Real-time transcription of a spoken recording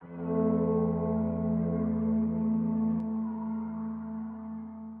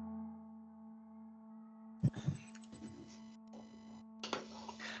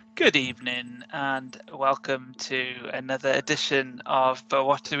Good evening and welcome to another edition of But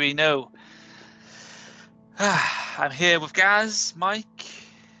What Do We Know? I'm here with Gaz, Mike,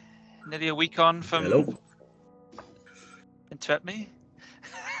 nearly a week on from... Hello. Interrupt me?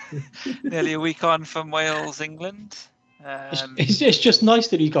 Nearly a week on from Wales, England. It's just nice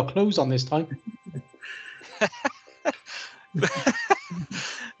that he's got clothes on this time.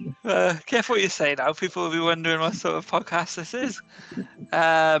 Careful what you say now. People will be wondering what sort of podcast this is.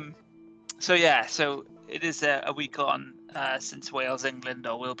 So it is a week on since Wales, England,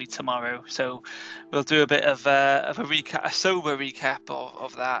 or will be tomorrow. So we'll do a bit of a recap, a sober recap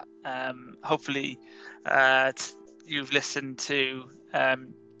of that. Hopefully, you've listened to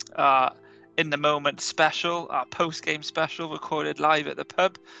our In the Moment special, our post-game special, recorded live at the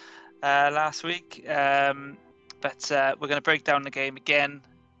pub last week. But we're going to break down the game again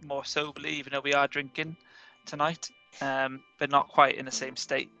more soberly, even though we are drinking tonight, but not quite in the same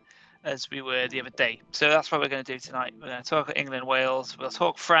state as we were the other day. So that's what we're going to do tonight. We're going to talk England, Wales. We'll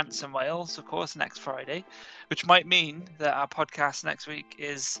talk France and Wales, of course, next Friday, which might mean that our podcast next week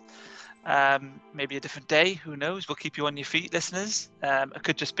is maybe a different day. Who knows? We'll keep you on your feet, listeners. It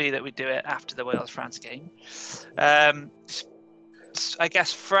could just be that we do it after the Wales-France game. I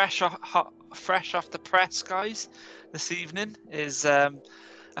guess fresh off the press, guys, this evening is a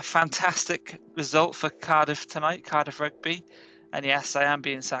fantastic result for Cardiff tonight, Cardiff Rugby. And yes, I am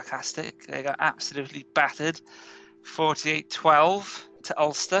being sarcastic. They got absolutely battered, 48-12 to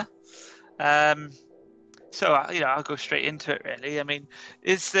Ulster. So, I'll go straight into it, really. I mean,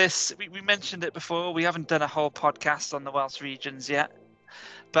 is this... We mentioned it before. We haven't done a whole podcast on the Welsh regions yet.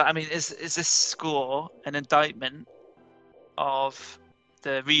 But, I mean, is this score an indictment of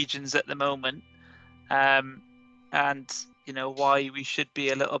the regions at the moment? And, why we should be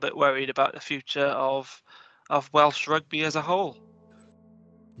a little bit worried about the future of Welsh rugby as a whole?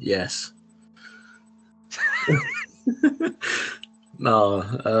 Yes.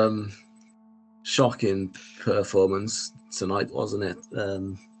 No, shocking performance tonight, wasn't it?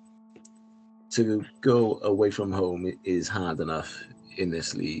 To go away from home is hard enough in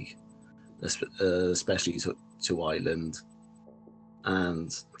this league, especially to Ireland, and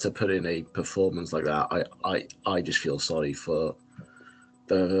to put in a performance like that, I just feel sorry for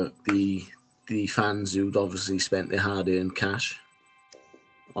the fans who'd obviously spent their hard-earned cash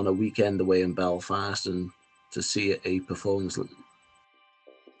on a weekend away in Belfast, and to see a performance,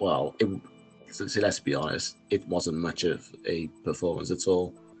 well, let's be honest, it wasn't much of a performance at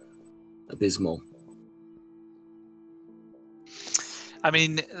all. Abysmal. I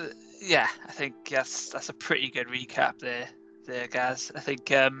mean, yeah, I think that's a pretty good recap there, Gaz. I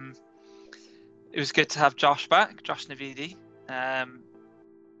think it was good to have Josh back, Josh Navidi.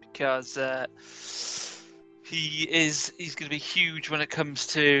 Because he's going to be huge when it comes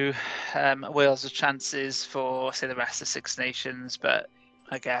to Wales' chances for, say, the rest of Six Nations. But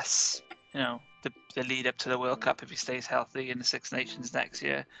I guess, the lead up to the World Cup, if he stays healthy in the Six Nations next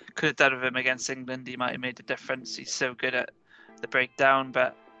year, could have done with him against England. He might have made a difference. He's so good at the breakdown.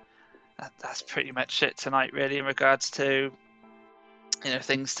 But that's pretty much it tonight, really, in regards to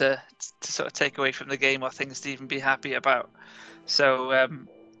things to sort of take away from the game, or things to even be happy about. So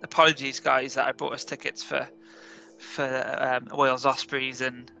apologies, guys, that I bought us tickets for Wales Ospreys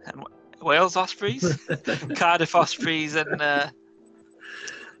and Wales Ospreys, Cardiff Ospreys and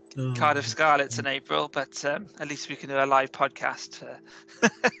Cardiff Scarlets in April. But at least we can do a live podcast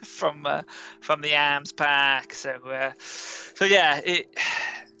from the Arms Park. So yeah,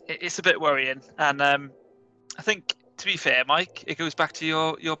 it's a bit worrying, and I think, to be fair, Mike, it goes back to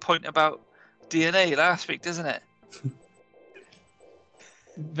your point about DNA last week, doesn't it?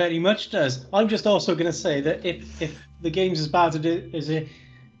 Very much does. I'm just also going to say that if the game's as bad as it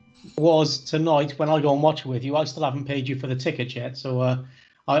was tonight, when I go and watch it with you, I still haven't paid you for the ticket yet. So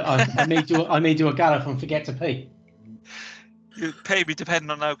I may do a Gareth and forget to pay. You pay me depending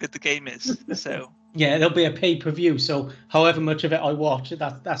on how good the game is. So yeah, there'll be a pay-per-view. So however much of it I watch,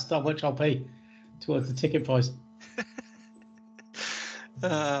 that's how much I'll pay towards the ticket price.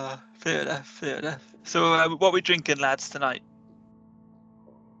 Fair enough. So what are we drinking, lads, tonight?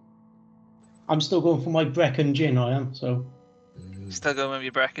 I'm still going for my Brecon gin, I am. So Still going with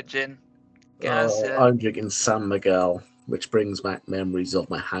your Brecon gin? Gaz, I'm drinking San Miguel, which brings back memories of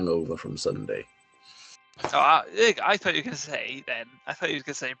my hangover from Sunday. Oh, I thought you were going to say then. I thought you were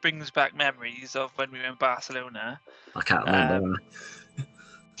going to say brings back memories of when we were in Barcelona. I can't remember.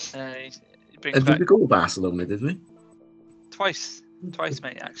 Brings Did we go to Barcelona, did we? Twice,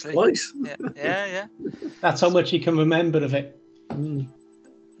 mate, actually. Twice? Yeah. That's how much you can remember of it.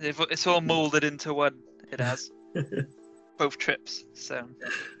 It's all moulded into one. It has. Both trips. So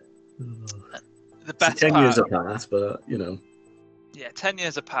The best 10 part, years apart, but yeah, 10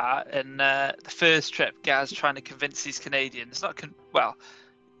 years apart, and the first trip, Gaz trying to convince these Canadians, well,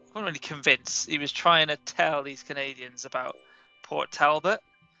 not really convince, he was trying to tell these Canadians about Port Talbot,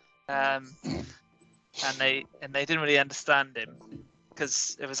 and they didn't really understand him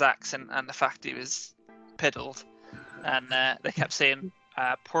because of his accent and the fact he was piddled, and they kept saying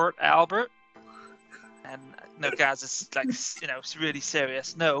Port Albert, and no, Gaz is like, it's really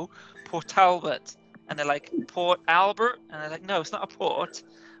serious. No, Port Talbot. And they're like, Port Albert, and they're like, no, it's not a port.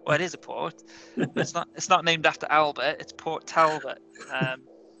 Well, it is a port, but it's not named after Albert. It's Port Talbot.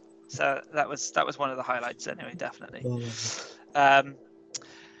 So that was one of the highlights, anyway, definitely. Guys,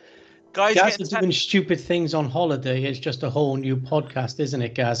 Gaz is doing stupid things on holiday. It's just a whole new podcast, isn't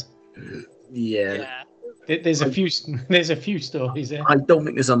it, Gaz? yeah. There's a few stories there. I don't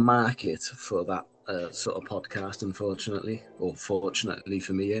think there's a market for that sort of podcast, unfortunately, or fortunately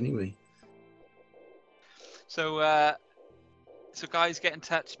for me, anyway. So guys, get in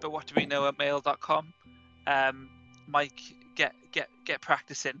touch. But what do we know at mail.com? Mike, get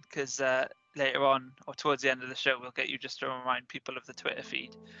practicing, because later on or towards the end of the show, we'll get you just to remind people of the Twitter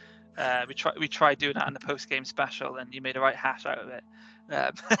feed. We tried doing that in the post game special, and you made a right hash out of it.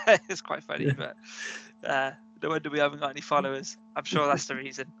 It's quite funny, but no wonder we haven't got any followers. I'm sure that's the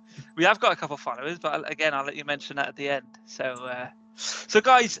reason. We have got a couple of followers, but again, I'll let you mention that at the end. So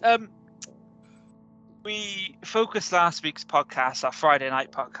guys, we focused last week's podcast, our Friday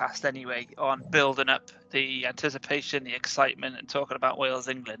night podcast anyway, on building up the anticipation, the excitement, and talking about Wales,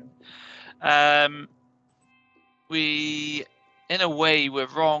 England. We, in a way, were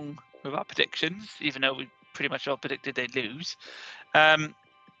wrong with our predictions, even though we pretty much all predicted they'd lose.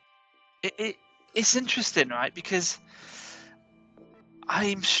 It's interesting, right? Because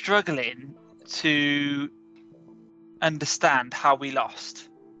I'm struggling to understand how we lost.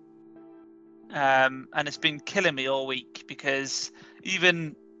 And it's been killing me all week, because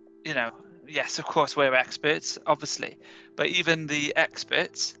even, yes, of course, we're experts, obviously, but even the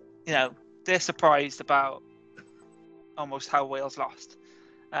experts, they're surprised about almost how Wales lost.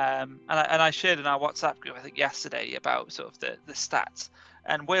 And I shared in our WhatsApp group, I think yesterday, about sort of the stats,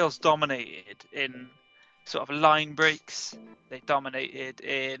 and Wales dominated in sort of line breaks. They dominated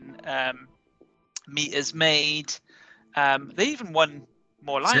in meters made. They even won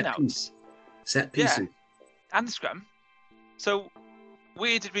more lineouts. Set pieces. Yeah, and the scrum. So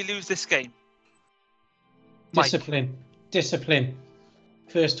where did we lose this game? Discipline.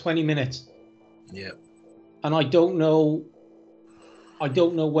 First 20 minutes. Yeah. And I don't know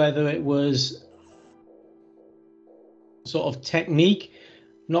whether it was sort of technique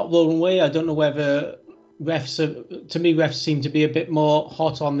not rolling away. I don't know whether refs seem to be a bit more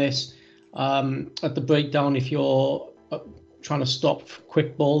hot on this at the breakdown. If you're trying to stop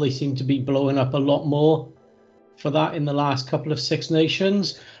quick ball, they seem to be blowing up a lot more for that in the last couple of Six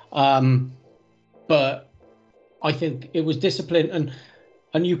Nations. But I think it was discipline,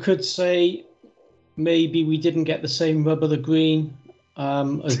 and you could say maybe we didn't get the same rub of the green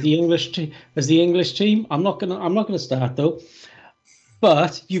as the English team. I'm not gonna start though.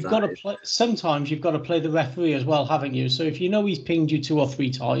 But you've got to play. Sometimes you've got to play the referee as well, haven't you? So if you know he's pinged you 2 or 3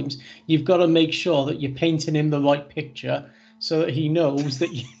 times, you've got to make sure that you're painting him the right picture, so that he knows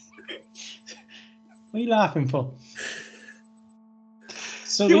that you... What are you laughing for?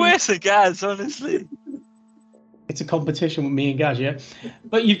 So You're worse than Gaz, honestly. It's a competition with me and Gaz, yeah?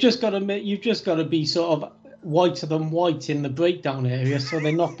 But you've just got to be sort of whiter than white in the breakdown area, so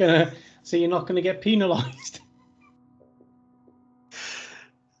you're not gonna get penalised.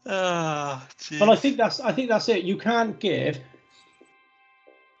 Oh, geez. But I think that's it. You can't give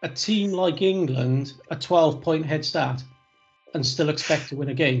a team like England a 12-point head start and still expect to win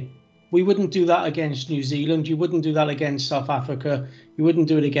a game. We wouldn't do that against New Zealand. You wouldn't do that against South Africa. You wouldn't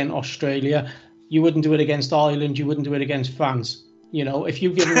do it against Australia. You wouldn't do it against Ireland. You wouldn't do it against France. If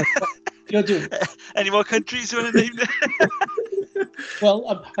you give them you're doing... Any more countries you want to name?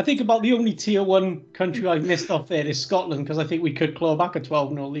 Well, I think about the only tier 1 country I've missed off there is Scotland, because I think we could claw back a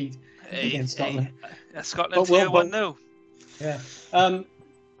 12-0 lead against Scotland. Scotland tier 1, no. Yeah.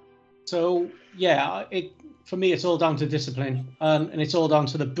 So yeah, for me it's all down to discipline, and it's all down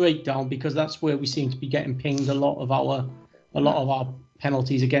to the breakdown, because that's where we seem to be getting pinged a lot of our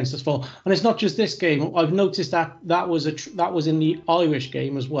penalties against us for. And it's not just this game. I've noticed that was in the Irish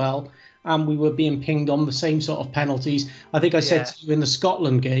game as well. And we were being pinged on the same sort of penalties. I think I said to you in the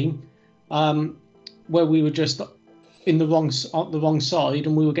Scotland game, where we were just in the wrong side,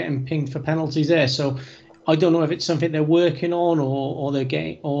 and we were getting pinged for penalties there. So I don't know if it's something they're working on, or they're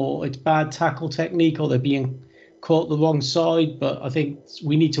getting, or it's bad tackle technique, or they're being caught the wrong side, but I think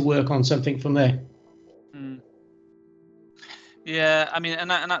we need to work on something from there. Yeah, I mean, and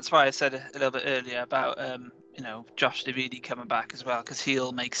that's why I said a little bit earlier about Josh Davidi coming back as well, because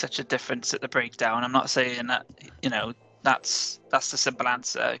he'll make such a difference at the breakdown. I'm not saying that that's the simple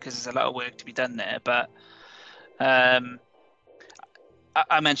answer, because there's a lot of work to be done there. But I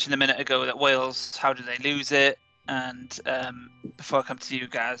mentioned a minute ago that Wales, how did they lose it? And before I come to you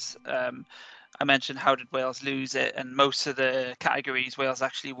guys, I mentioned how did Wales lose it, and most of the categories Wales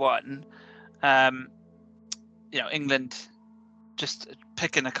actually won. England, just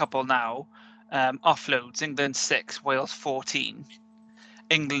picking a couple now, offloads, England 6, Wales 14.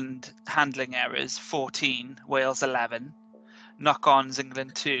 England handling errors 14, Wales 11. Knock-ons,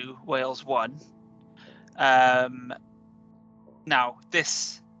 England 2, Wales 1. Now,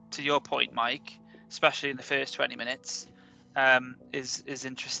 this, to your point, Mike, especially in the first 20 minutes, is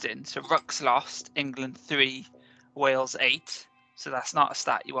interesting. So rucks lost, England 3, Wales 8. So that's not a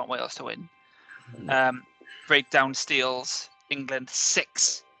stat you want Wales to win. Breakdown steals, England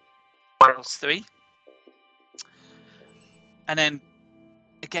 6, Wales 3. And then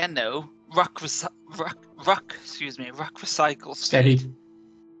again, though, ruck recycle speed. Steady.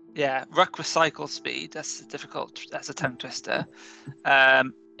 Yeah, ruck recycle speed. That's difficult. That's a tongue twister.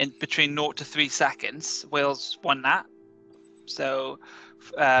 In between 0 to 3 seconds, Wales won that. So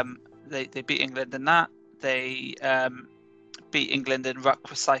they beat England in that. They beat England in ruck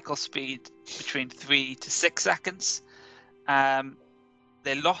recycle speed between 3 to 6 seconds.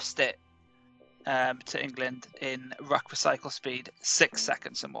 They lost it to England in ruck recycle speed 6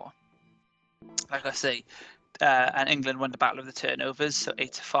 seconds or more. Like I say, and England won the battle of the turnovers, so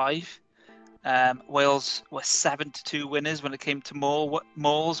 8-5. Wales were 7-2 winners when it came to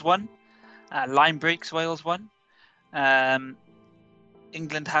mauls won. Line breaks, Wales won.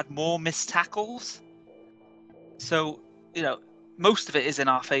 England had more missed tackles. So, most of it is in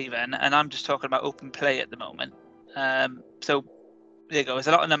our favour, and I'm just talking about open play at the moment. So there you go. There's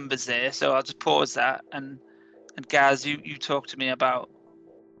a lot of numbers there, so I'll just pause that. And Gaz, you talk to me about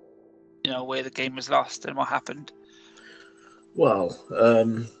where the game was lost and what happened. Well,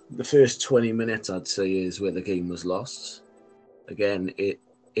 the first 20 minutes, I'd say, is where the game was lost. Again,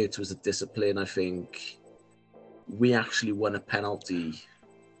 it was a discipline. I think we actually won a penalty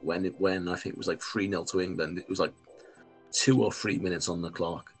when I think it was like 3-0 to England. It was like 2 or 3 minutes on the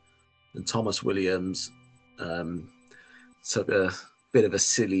clock, and Thomas Williams took a bit of a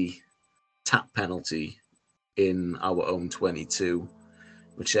silly tap penalty in our own 22,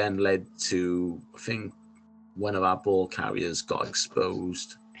 which then led to, I think, one of our ball carriers got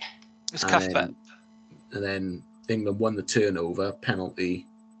exposed. It's Cuthbert. And then England won the turnover, penalty,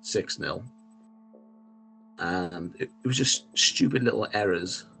 6-0. And it was just stupid little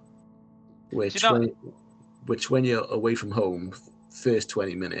errors, which when you're away from home, first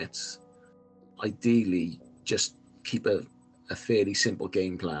 20 minutes, ideally just keep a fairly simple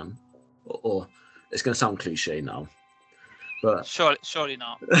game plan. Or it's going to sound cliche now, but surely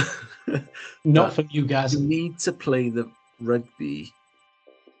not. Not for you guys. You need to play the rugby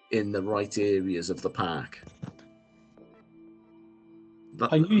in the right areas of the park.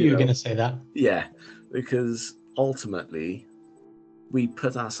 I knew you were going to say that. Yeah, because ultimately we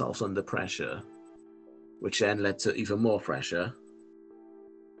put ourselves under pressure, which then led to even more pressure,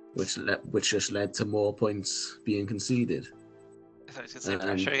 which just led to more points being conceded. I thought it was going to say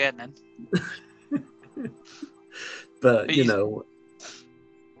pressure again then. But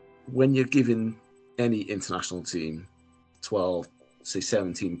when you're giving any international team 12, say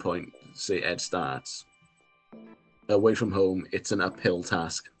 17 point, say head starts, away from home, it's an uphill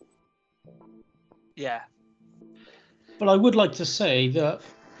task. Yeah. But I would like to say that,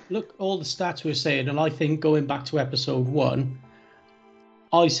 look, all the stats we're saying, and I think going back to episode 1,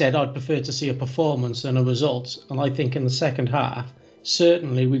 I said I'd prefer to see a performance than a result. And I think in the second half,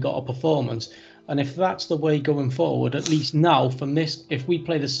 certainly we got a performance. And if that's the way going forward, at least now from this, if we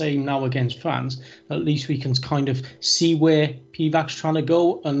play the same now against France, at least we can kind of see where Pivac's trying to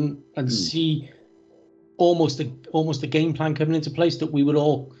go and see almost the game plan coming into place that we would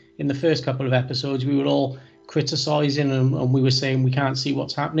all, in the first couple of episodes, we were all criticising and we were saying we can't see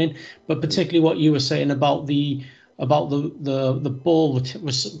what's happening. But particularly what you were saying about the ball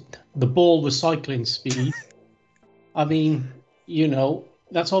recycling speed. I mean,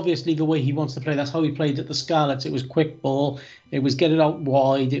 that's obviously the way he wants to play. That's how he played at the Scarlets. It was quick ball. It was get it out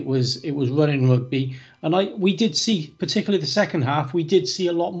wide. It was running rugby. And we did see, particularly the second half, we did see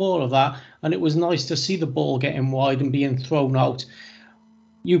a lot more of that. And it was nice to see the ball getting wide and being thrown out.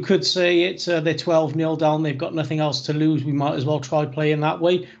 You could say it's they're 12-0 down. They've got nothing else to lose. We might as well try playing that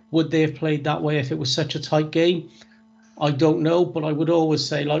way. Would they have played that way if it was such a tight game? I don't know, but I would always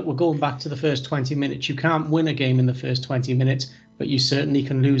say, like, we're going back to the first 20 minutes. You can't win a game in the first 20 minutes, but you certainly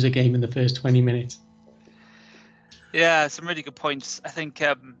can lose a game in the first 20 minutes. Yeah, some really good points. I think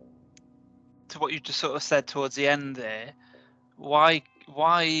to what you just sort of said towards the end there, why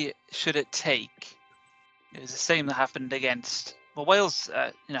should it take? It was the same that happened against Wales.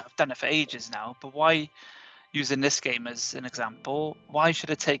 I've done it for ages now, but why, using this game as an example, why should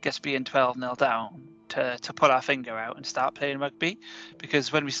it take us being 12-0 down to pull our finger out and start playing rugby?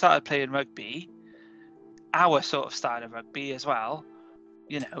 Because when we started playing rugby, our sort of style of rugby as well,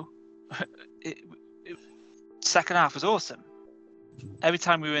 second half was awesome. Every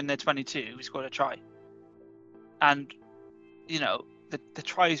time we were in their 22, we scored a try. And, the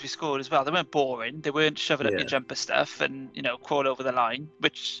tries we scored as well, they weren't boring. They weren't shoving up your jumper stuff and, crawl over the line,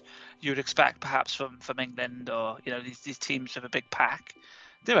 which you would expect perhaps from England or, these teams with a big pack.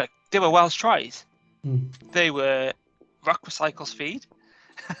 They were Welsh tries. They were ruck recycle speed,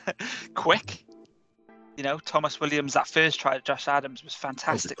 quick. Thomas Williams, that first try to Josh Adams was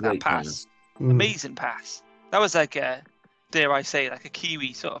fantastic. That pass. Amazing pass. That was like dare I say, like a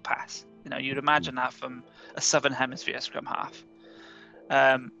Kiwi sort of pass. You'd imagine that from a Southern Hemisphere scrum half.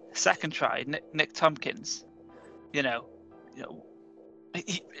 Second try, Nick Tompkins. That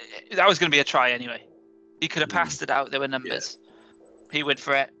was going to be a try anyway. He could have passed it out. There were numbers. Yeah. He went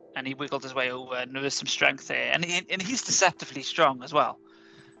for it and he wiggled his way over, and there was some strength there. And he's deceptively strong as well.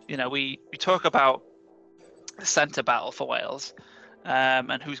 We talk about the centre battle for Wales,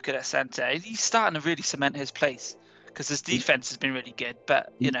 and who's good at centre. He's starting to really cement his place because his defence has been really good.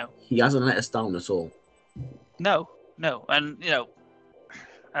 But he hasn't let us down at all. No, and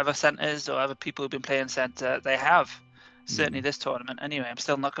other centres or other people who've been playing centre, they have certainly this tournament. Anyway, I'm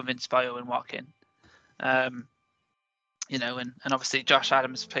still not convinced by Owen Watkin. And obviously Josh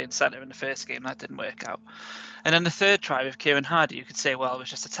Adams playing centre in the first game, that didn't work out. And then the third try with Kieran Hardy, you could say, well, it was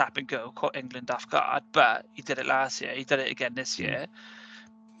just a tap and go, caught England off guard, but he did it last year. He did it again this year.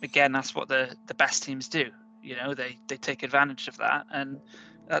 Again, that's what the best teams do. They take advantage of that, and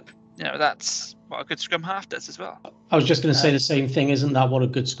that's what a good scrum half does as well. I was just going to say the same thing. Isn't that what a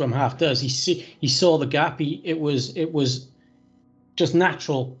good scrum half does? He saw the gap. It was just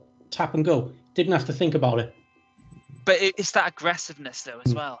natural tap and go. Didn't have to think about it. But it's that aggressiveness though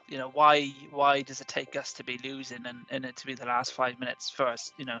as well. Why does it take us to be losing and it to be the last 5 minutes for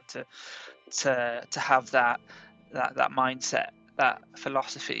us? To have that mindset, that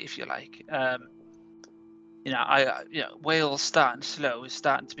philosophy, if you like. Wales starting slow is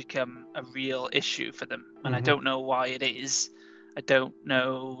starting to become a real issue for them, and I don't know why it is. I don't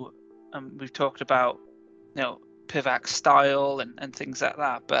know. We've talked about Pivac's style and things like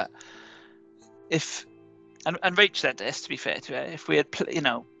that, but if and Rach said this, to be fair to her, if we had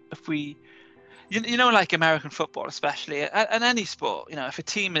if we like American football especially, and any sport, if a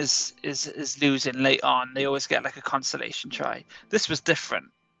team is losing late on, they always get like a consolation try. This was different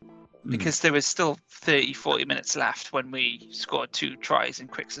because there was still 30-40 minutes left when we scored 2 tries in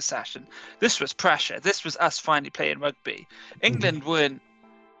quick succession. This was pressure. This was us finally playing rugby. England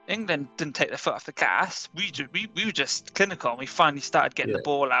didn't take their foot off the gas. We were just clinical, and we finally started getting the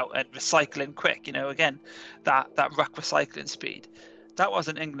ball out and recycling quick. Again, that ruck recycling speed. That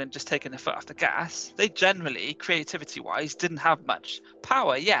wasn't England just taking their foot off the gas. They generally, creativity-wise, didn't have much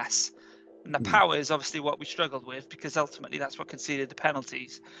power. Yes, and the power is obviously what we struggled with because ultimately that's what conceded the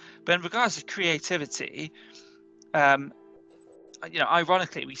penalties. But in regards to creativity,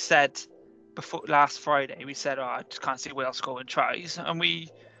 ironically, we said before last Friday, we said, I just can't see Wales scoring tries, and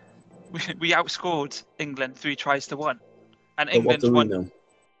we outscored England 3 tries to 1, and England won.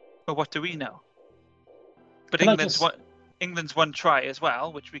 But what do we know? But England's 1 try as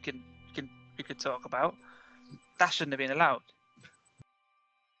well, which we could talk about. That shouldn't have been allowed.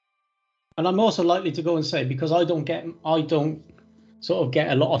 And I'm also likely to go and say, because I don't sort of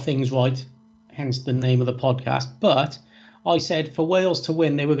get a lot of things right, hence the name of the podcast. But I said for Wales to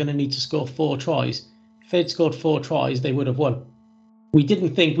win, they were going to need to score 4 tries. If they'd scored 4 tries, they would have won.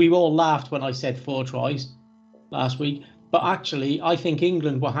 We all laughed when I said 4 tries last week, but actually I think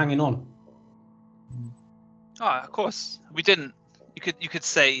England were hanging on. Oh, of course. We didn't. You could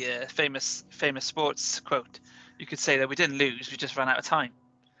say famous sports quote. You could say that we didn't lose, we just ran out of time.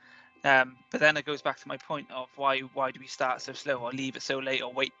 But then it goes back to my point of why do we start so slow or leave it so late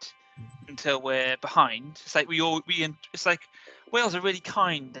or wait until we're behind? It's like it's like Wales are really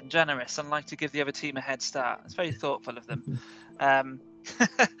kind and generous and like to give the other team a head start. It's very thoughtful of them.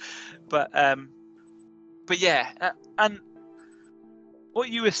 But yeah, and what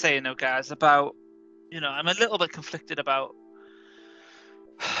you were saying though, guys, about, I'm a little bit conflicted about.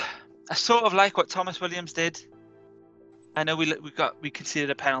 I sort of like what Thomas Williams did. I know we conceded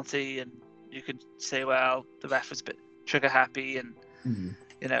a penalty, and you could say, well, the ref was a bit trigger happy, and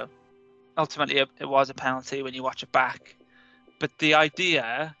ultimately it was a penalty when you watch it back. But the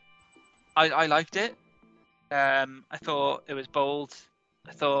idea, I liked it. I thought it was bold.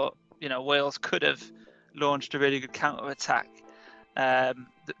 I thought Wales could have launched a really good counter attack.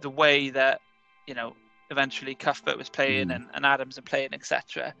 The way that eventually Cuthbert was playing and Adams are playing,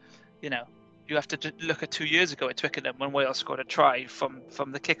 etc. You have to look at 2 years ago at Twickenham when Wales scored a try from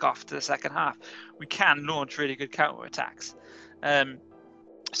the kickoff to the second half. We can launch really good counter attacks.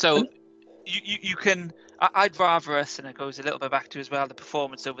 So you can. I'd rather us, and it goes a little bit back to as well the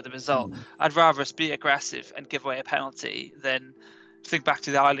performance over the result. I'd rather us be aggressive and give away a penalty than think back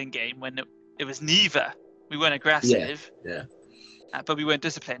to the Ireland game when it was neither. We weren't aggressive, but we weren't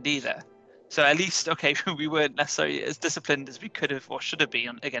disciplined either. So at least, okay, we weren't necessarily as disciplined as we could have or should have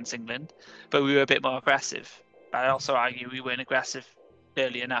been against England, but we were a bit more aggressive. I'd also argue we weren't aggressive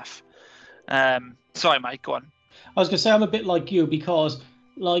early enough. Sorry, Mike, go on. I was going to say I'm a bit like you because,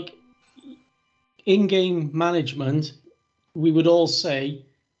 like, in-game management, we would all say,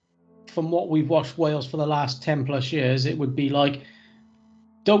 from what we've watched Wales for the last 10 plus years, it would be like,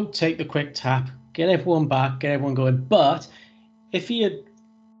 don't take the quick tap, get everyone back, get everyone going. But if he had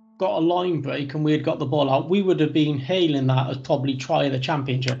got a line break and we had got the ball out, we would have been hailing that as probably try of the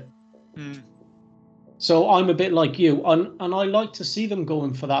championship. So I'm a bit like you, and I like to see them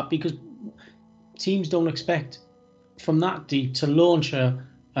going for that because teams don't expect from that deep to launch an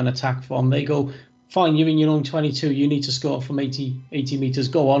attack from. They go, fine, you're in your own 22, you need to score from 80 metres,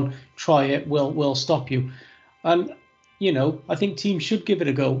 go on, try it, we'll stop you. And I think teams should give it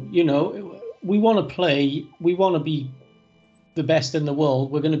a go. We want to play, we want to be the best in the world.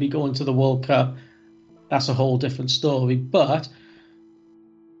 We're going to be going to the World Cup. That's a whole different story. But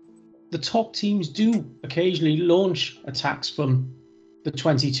the top teams do occasionally launch attacks from the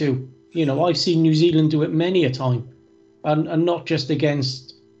 22. I've seen New Zealand do it many a time, and not just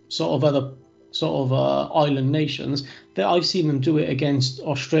against sort of other island nations. That I've seen them do it against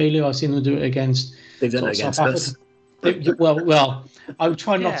Australia. I've seen them do it against. They've done it against us. Well, I would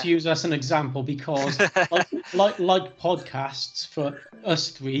try not to use us as an example because, like podcasts for us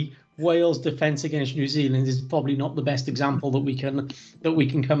three, Wales' defence against New Zealand is probably not the best example that we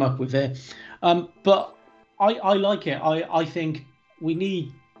can come up with there. But I like it. I think we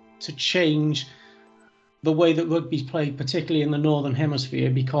need to change the way that rugby's played, particularly in the Northern Hemisphere,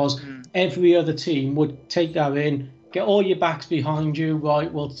 because every other team would take that in, get all your backs behind you.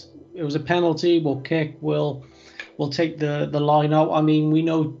 Right? Well, it was a penalty. We'll kick. We'll take the line out. I mean, we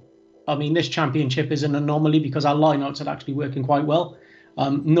know. I mean, this championship is an anomaly because our line outs are actually working quite well.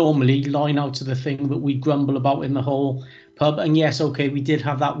 Normally, line outs are the thing that we grumble about in the whole pub. And yes, okay, we did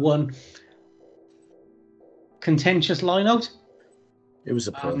have that one contentious line out. It was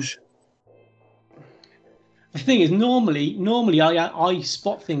a push. The thing is, normally I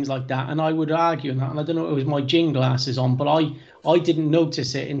spot things like that, and I would argue that, and I don't know if it was my gin glasses on, but I didn't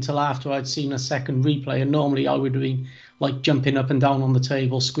notice it until after I'd seen a second replay, and normally I would be like jumping up and down on the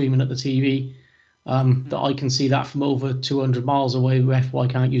table, screaming at the TV that I can see that from over 200 miles away. Ref, why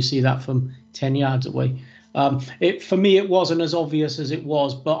can't you see that from 10 yards away? For me, it wasn't as obvious as it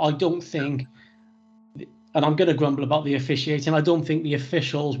was, but I don't think, and I'm going to grumble about the officiating, I don't think the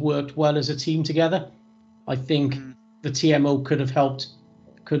officials worked well as a team together. I think the TMO could have helped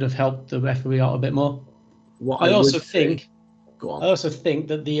the referee out a bit more. I also think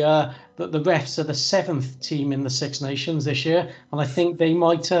that the refs are the 7th team in the Six Nations this year, and I think they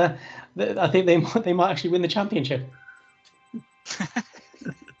might. I think they might actually win the championship. I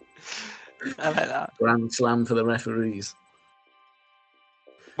like that. Grand slam for the referees.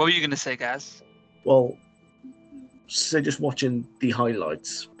 What were you going to say, Gaz? Well, so just watching the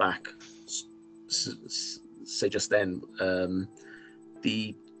highlights back. Say just then,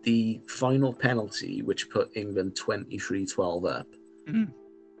 the final penalty which put England 23-12 up.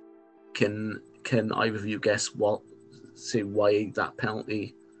 Can either of you guess why that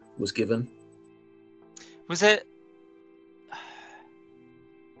penalty was given? Was it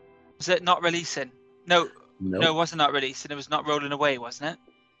not releasing? No, it wasn't not releasing. It was not rolling away, wasn't it?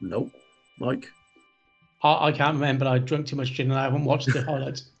 Nope. Mike? I can't remember. I drank too much gin and I haven't watched the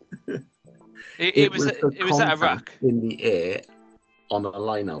highlights. It was at a ruck in the air on a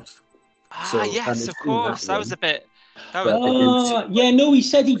line out. Yes, of course. That was a bit. He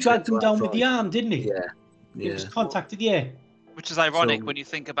said he dragged him down with the arm, didn't he? Yeah. He was contacted, yeah. Which is ironic when you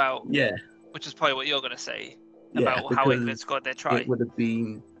think about. Yeah. Which is probably what you're going to say. about how England because scored their try. it would have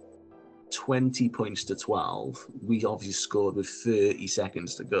been 20 points to 12. We obviously scored with 30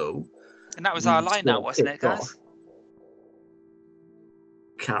 seconds to go. And that was We our line still out, wasn't it, kicked guys? off.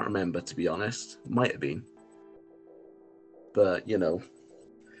 Can't remember, to be honest. Might have been. But,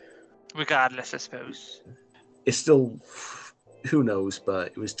 Regardless, I suppose. it's still, who knows, but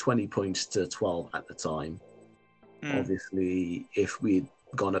it was 20 points to 12 at the time. Obviously, if we'd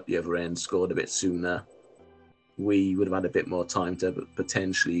gone up the other end, scored a bit sooner, we would have had a bit more time to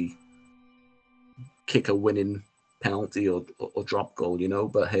potentially kick a winning penalty or drop goal,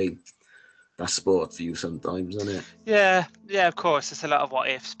 But hey, that's sport for you sometimes, isn't it? Yeah, of course. It's a lot of what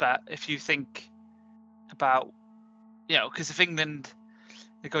ifs, but if you think about, because if England,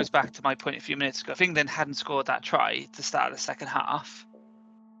 it goes back to my point a few minutes ago, if England hadn't scored that try to start the second half,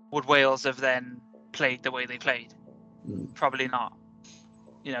 would Wales have then played the way they played? Probably not.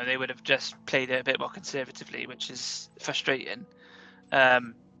 They would have just played it a bit more conservatively, which is frustrating.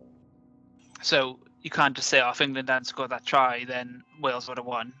 So you can't just say, if England hadn't scored that try, then Wales would have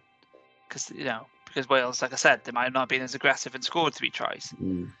won. Because Wales, like I said, they might have not been as aggressive and scored 3 tries.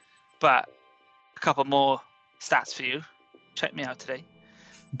 But a couple more stats for you. Check me out today.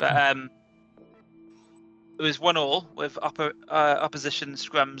 But it was 1-1 with opposition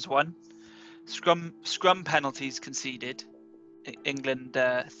scrums 1. Scrum penalties conceded. England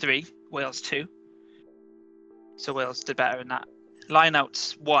 3, Wales 2. So Wales did better in that.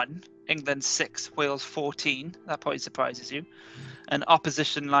 Lineouts 1, England 6, Wales 14. That probably surprises you. And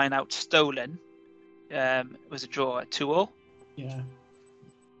opposition lineout stolen was a draw at 2-2. Yeah.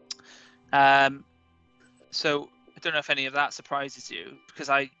 So I don't know if any of that surprises you, because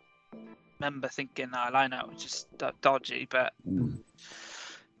I remember thinking our lineout was just dodgy. But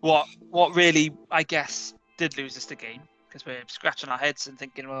what really, I guess, did lose us the game, because we're scratching our heads and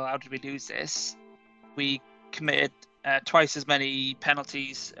thinking, well, how did we lose this? We committed twice as many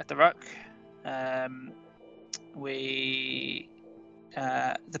penalties at the ruck.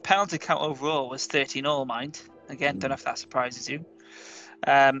 The penalty count overall was 13-all, mind. Again, don't know if that surprises you.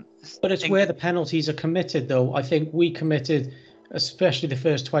 But it's where the penalties are committed, though. I think we committed, especially the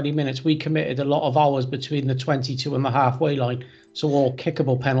first 20 minutes, we committed a lot of hours between the 22 and the halfway line. So all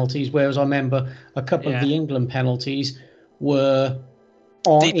kickable penalties, whereas I remember a couple of the England penalties were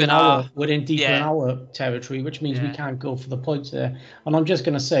in our territory, which means we can't go for the points there. And I'm just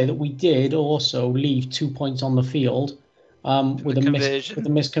going to say that we did also leave 2 points on the field with a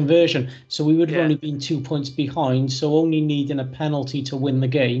misconversion. So we would have only been 2 points behind. So only needing a penalty to win the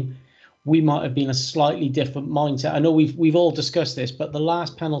game, we might have been a slightly different mindset. I know we've all discussed this, but the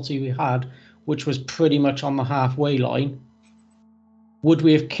last penalty we had, which was pretty much on the halfway line, would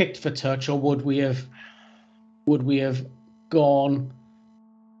we have kicked for touch, or would we have gone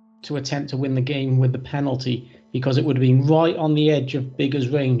to attempt to win the game with the penalty? Because it would have been right on the edge of Biggar's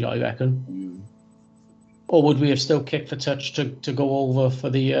range, I reckon. Or would we have still kicked for touch to go over for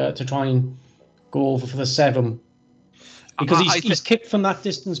the to try and go over for the 7? Because he's kicked from that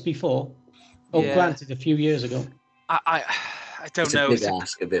distance before. Granted, a few years ago. I don't know. It's a big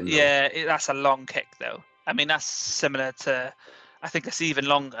ask of him, that's a long kick, though. I mean, that's similar to, I think it's even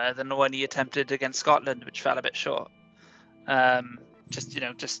longer than the one he attempted against Scotland, which fell a bit short.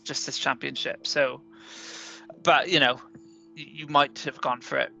 Just this championship. So, but you might have gone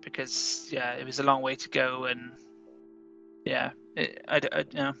for it, because it was a long way to go, and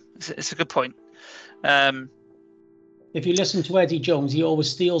it's a good point. If you listen to Eddie Jones, he always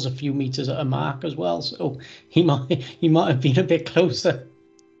steals a few meters at a mark as well, so he might have been a bit closer.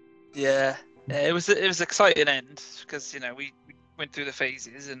 Yeah, it was an exciting end, because we went through the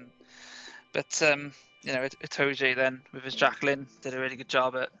phases, but Itoje then with his Jacqueline did a really good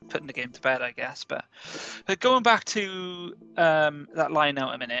job at putting the game to bed, I guess. But going back to that line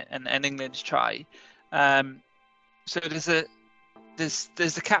out a minute and England's try. So there's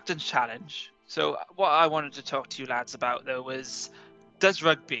the captain's challenge. So what I wanted to talk to you lads about, though, was, does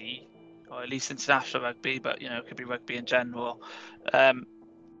rugby, or at least international rugby, but it could be rugby in general,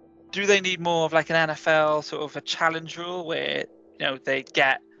 do they need more of like an NFL sort of a challenge rule where they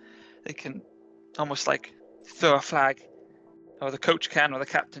can almost like throw a flag, or the coach can, or the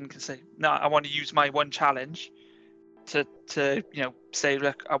captain can say, no, I want to use my one challenge to say,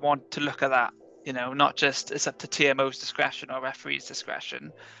 look, I want to look at that, not just it's up to TMO's discretion or referee's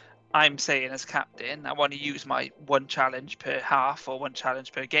discretion. I'm saying as captain, I want to use my one challenge per half, or one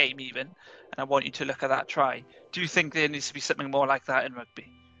challenge per game even, and I want you to look at that try. Do you think there needs to be something more like that in rugby?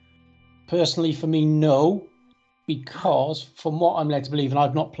 Personally, for me, no. Because from what I'm led to believe, and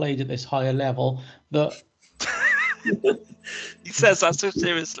I've not played at this higher level, that he says that so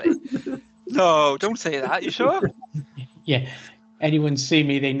seriously. No, don't say that. You sure? Yeah. Anyone see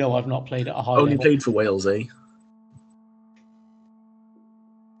me, they know I've not played at a high Only level. played for Wales, eh?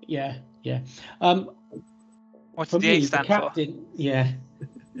 Yeah. What's For the A me, the stand for? captain. Yeah.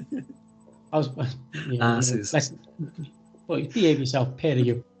 I was. Yeah. Asses. Let's. Well, behave yourself, pair of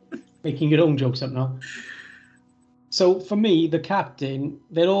you, making your own jokes up now. So for me, the captain,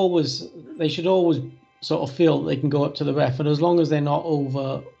 they should always sort of feel they can go up to the ref, and as long as they're not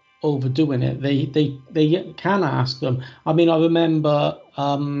overdoing it, they can ask them. I mean, I remember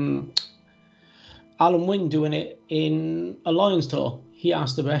Alan Wynne doing it in a Lions tour. He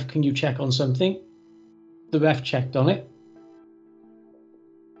asked the ref, "Can you check on something?" The ref checked on it.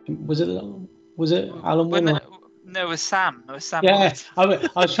 Was it Alan Wynne? No, it was Sam. It was Sam. Yeah, I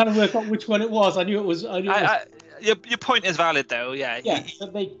was trying to work out which one it was. I knew it was. Your point is valid, though. Yeah. Yeah,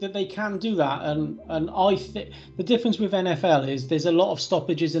 that they can do that, and I think the difference with NFL is there's a lot of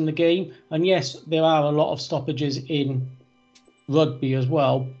stoppages in the game, and yes, there are a lot of stoppages in rugby as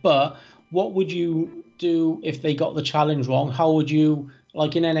well. But what would you do if they got the challenge wrong? How would you,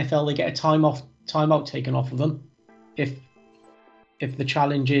 like in NFL, they get a timeout taken off of them if the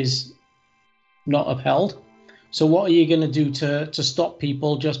challenge is not upheld. So what are you going to do to stop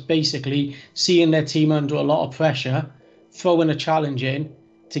people just basically seeing their team under a lot of pressure, throwing a challenge in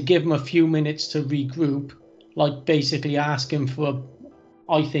to give them a few minutes to regroup, like basically asking for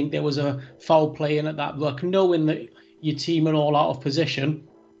I think there was a foul play in at that ruck, knowing that your team are all out of position.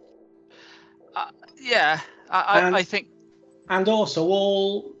 I think. And also,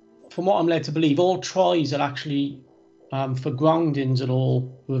 all, from what I'm led to believe, all tries are actually for groundings are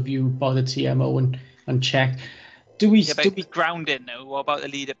all reviewed by the TMO and checked. Grounding though? What about the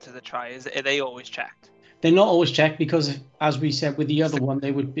lead up to the try? Are they always checked? They're not always checked because, as we said with the other one,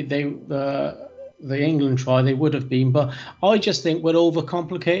 they would be the England try they would have been. But I just think we're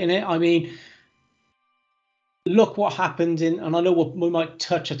overcomplicating it. I mean, look what happened in, and I know we might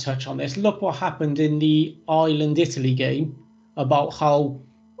touch on this. Look what happened in the Ireland-Italy game about how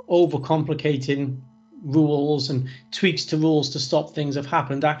overcomplicating rules and tweaks to rules to stop things have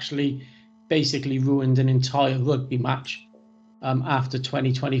happened. Actually, basically ruined an entire rugby match after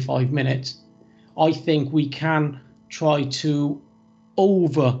 20-25 minutes. I think we can try to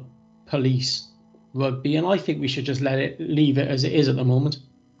over police rugby, and I think we should just leave it as it is at the moment.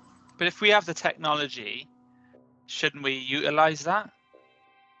 But if we have the technology, shouldn't we utilize that?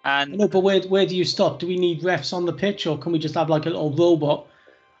 And no, but where do you stop? Do we need refs on the pitch, or can we just have like a little robot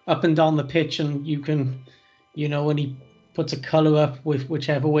up and down the pitch, and you can, and he puts a colour up with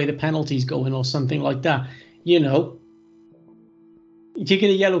whichever way the penalty's going, or something like that? You're gonna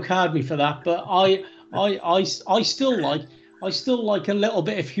yellow card me for that, but I still like a little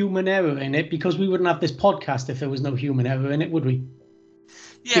bit of human error in it, because we wouldn't have this podcast if there was no human error in it, would we?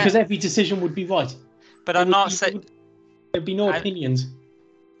 Yeah. Because every decision would be right. But I'm not saying there'd be no opinions.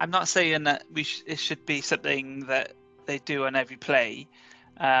 I'm not saying that it should be something that they do on every play.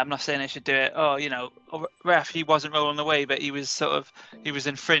 I'm not saying they should do it. Ref, he wasn't rolling away, but he was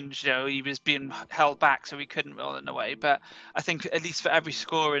infringed. He was being held back, so he couldn't roll in away. But I think at least for every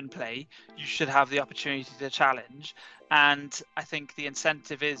scoring play, you should have the opportunity to challenge. And I think the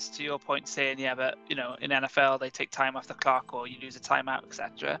incentive is, to your point, saying, yeah, but in NFL they take time off the clock, or you lose a timeout,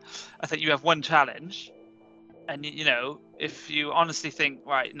 etc. I think you have one challenge. And if you honestly think,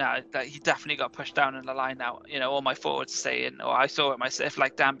 right, no, that he definitely got pushed down in the line now, all my forwards saying, or I saw it myself,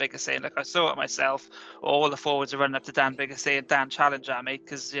 like Dan Biggar saying, look, I saw it myself, or all the forwards are running up to Dan Biggar saying, Dan, challenge at me,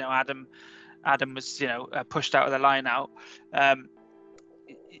 because Adam was pushed out of the line out. All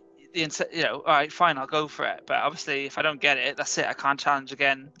right, fine, I'll go for it. But obviously, if I don't get it, that's it. I can't challenge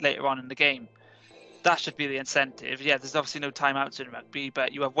again later on in the game. That should be the incentive. Yeah, there's obviously no timeouts in rugby,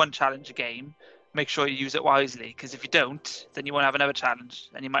 but you have one challenge a game. Make sure you use it wisely, because if you don't, then you won't have another challenge,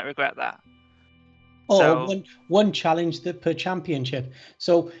 and you might regret that. One challenge per championship.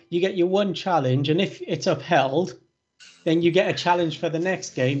 So you get your one challenge, and if it's upheld, then you get a challenge for the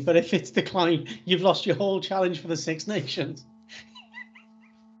next game. But if it's declined, you've lost your whole challenge for the Six Nations.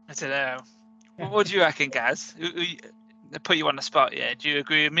 I don't know. What do you reckon, Gaz? I put you on the spot, yeah. Do you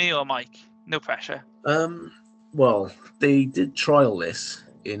agree with me or Mike? No pressure. Well, they did trial this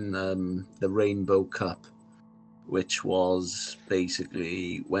in the Rainbow Cup, which was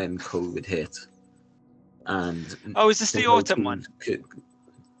basically when COVID hit. And is this the autumn one?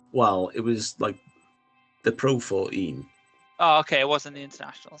 Well, it was like the Pro 14. Oh, okay, it wasn't the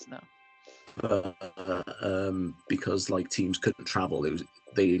internationals, no. Because teams couldn't travel,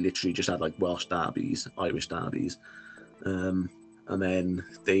 they literally just had Welsh derbies, Irish derbies, and then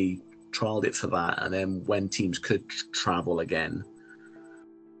they trialed it for that. And then when teams could travel again,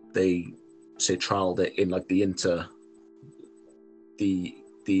 they say trialed it in like the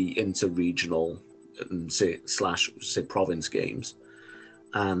inter-regional say province games,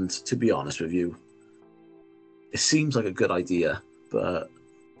 and to be honest with you, it seems like a good idea, but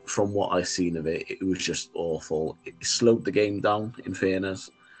from what I've seen of it, it was just awful. It slowed the game down, in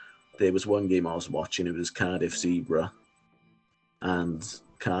fairness. There was one game I was watching, it was Cardiff Zebra, and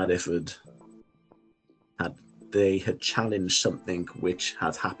Cardiff had challenged something which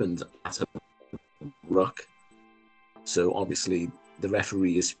had happened at a ruck. So obviously the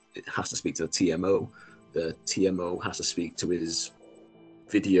referee has to speak to the TMO. The TMO has to speak to his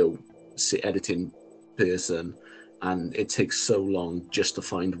video editing person, and it takes so long just to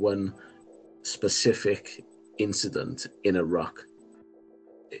find one specific incident in a ruck.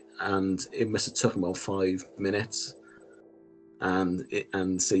 And it must have taken about 5 minutes.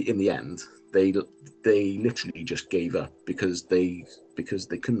 And see, in the end, they literally just gave up because they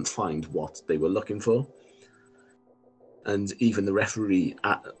couldn't find what they were looking for. And even the referee,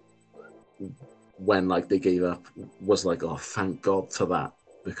 when like they gave up, was like, "Oh, thank God for that,"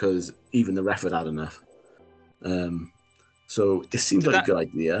 because even the ref had had enough. So it seems like a good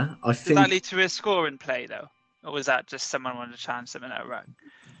idea. I think. Did that lead to a scoring play though, or was that just someone wanted to challenge something at a ruck?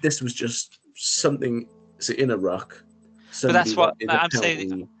 This was just something in a ruck. But that's what I'm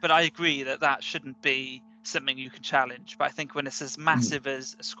saying. But I agree that shouldn't be something you can challenge. But I think when it's as massive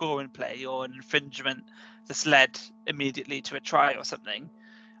as a scoring play or an infringement that's led immediately to a try or something,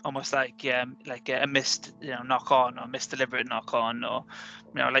 almost like a missed knock on or missed deliberate knock on, or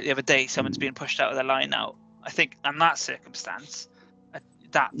like the other day someone's being pushed out of the line out. I think in that circumstance,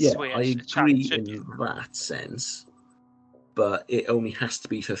 that's where I a challenge agree in that sense, but it only has to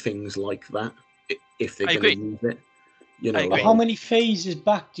be for things like that if they're going to use it. How many phases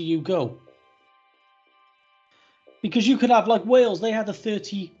back do you go? Because you could have, like Wales, they had a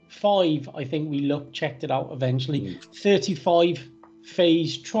 35, I think we checked it out eventually, 35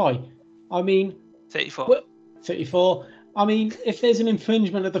 phase try. I mean... 34. 34. I mean, if there's an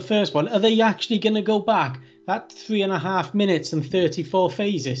infringement of the first one, are they actually going to go back that 3.5 minutes and 34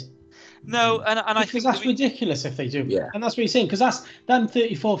 phases? No, and I think that's ridiculous if they do. Yeah. And that's what you're saying, because that's them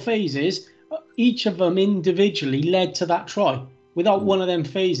 34 phases, each of them individually led to that try. Without one of them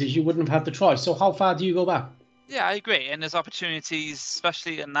phases, you wouldn't have had the try. So how far do you go back? Yeah, I agree. And there's opportunities,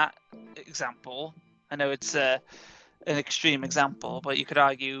 especially in that example. I know it's an extreme example, but you could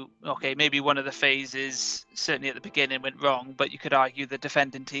argue, okay, maybe one of the phases, certainly at the beginning, went wrong, but you could argue the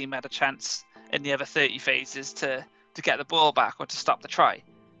defending team had a chance in the other 30 phases to get the ball back or to stop the try.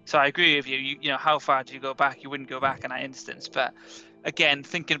 So I agree with you. You know, how far do you go back? You wouldn't go back in that instance. But again,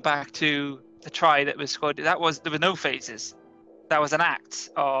 thinking back to the try that was scored, there were no phases. That was an act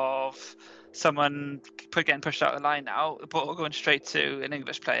of someone getting pushed out of the line now, the ball going straight to an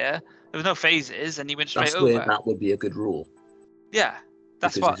English player. There was no phases, and he went straight over. Where that would be a good rule. Yeah,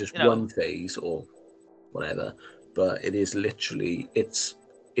 that's because what. It's just one phase or whatever, but it is literally it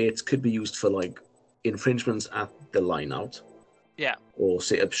could be used for like infringements at the line out. Yeah. Or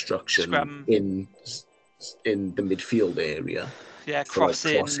say obstruction Scrum. in the midfield area. Yeah,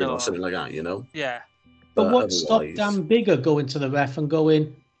 crossing or something like that, Yeah. But what stopped Dan Biggar going to the ref and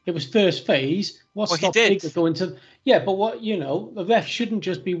going, it was first phase? What stopped Biggar going to... Yeah, but the ref shouldn't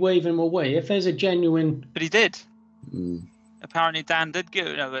just be waving him away. If there's a genuine... But he did. Apparently Dan did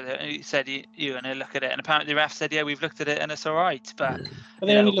go, he said, you're going to look at it. And apparently the ref said, yeah, we've looked at it and it's all right. But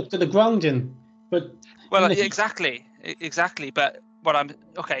they only looked at the grounding. But... Well, exactly. But what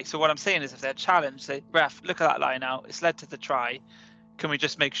I'm saying is if they're challenged, say, ref, look at that line out. It's led to the try. Can we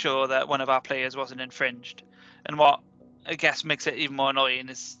just make sure that one of our players wasn't infringed? And what I guess makes it even more annoying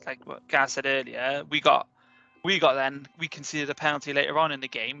is like what Gaz said earlier. We conceded a penalty later on in the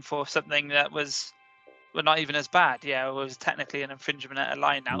game for something that was not even as bad. Yeah, it was technically an infringement at a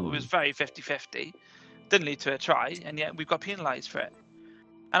line out. It was very 50-50. Didn't lead to a try, and yet we got penalised for it.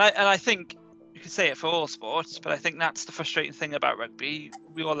 And I think you could say it for all sports, but I think that's the frustrating thing about rugby.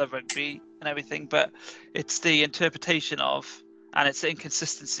 We all love rugby and everything, but it's the interpretation of, and it's the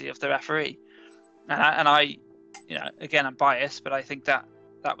inconsistency of the referee. And I again, I'm biased, but I think that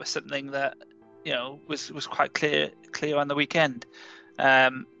was something that, was quite clear on the weekend.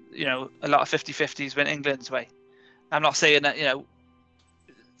 A lot of 50-50s went England's way. I'm not saying that,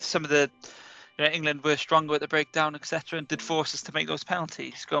 some of the, England were stronger at the breakdown, etc., and did force us to make those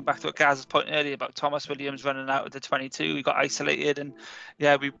penalties. Going back to what Gaz was pointing earlier about Thomas Williams running out of the 22, we got isolated, and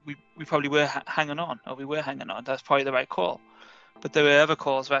we probably were hanging on. That's probably the right call. But there were other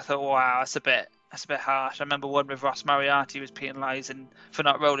calls where I thought, wow, that's a bit harsh. I remember one with Ross Moriarty was penalised for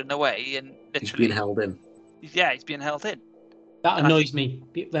not rolling away, and literally he's been held in. Yeah, he's being held in. That annoys me.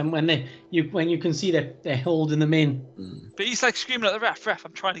 Then when you can see they're holding them in. But he's like screaming at the ref,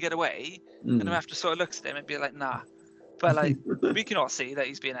 I'm trying to get away. And the ref just sort of looks at him and be like, nah. But like, we can all see that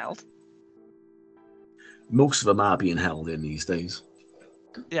he's being held. Most of them are being held in these days.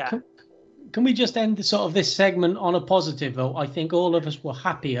 Yeah. Can we just end this segment on a positive, though? I think all of us were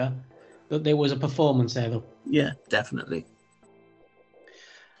happier that there was a performance there, though. Yeah, definitely.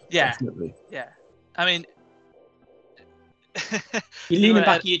 Yeah. Definitely. Yeah. I mean... You're leaning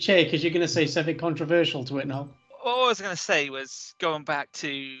back in your chair because you're going to say something controversial to it now. All I was going to say was going back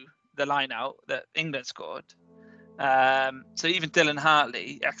to the line-out that England scored. So even Dylan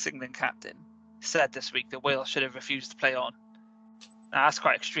Hartley, ex-England captain, said this week that Wales should have refused to play on. Now, that's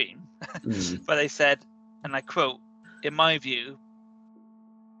quite extreme. But they said, and I quote, in my view,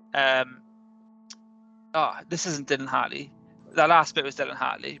 this isn't Dylan Hartley. That last bit was Dylan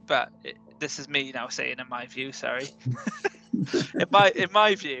Hartley, but this is me now saying in my view, sorry. in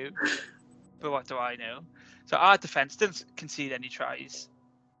my view, but what do I know? So our defence didn't concede any tries.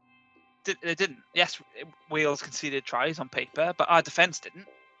 They didn't. Yes, Wales conceded tries on paper, but our defence didn't.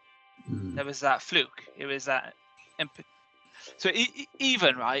 There was that fluke. It was that... So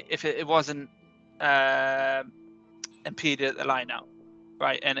even, right, if it wasn't impeded at the line-out,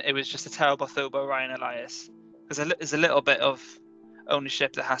 right, and it was just a terrible throw by Ryan Elias, because there's a little bit of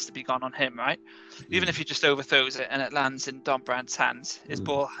ownership that has to be gone on him, right? Even if he just overthrows it and it lands in Don Brandt's hands, his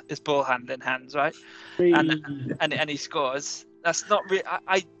ball handling hands, right? And he scores. That's not really.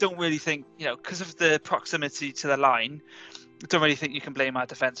 I don't really think, because of the proximity to the line, I don't really think you can blame our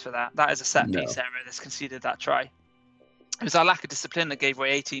defence for that. That is a set piece error that's conceded that try. It was our lack of discipline that gave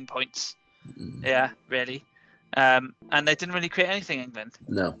away 18 points. Yeah, really. And they didn't really create anything, England.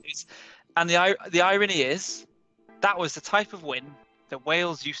 No. And the irony is, that was the type of win that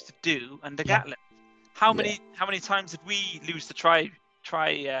Wales used to do under Gatland. How many times did we lose the try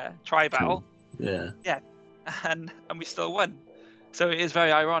battle? Yeah. Yeah, and we still won. So it is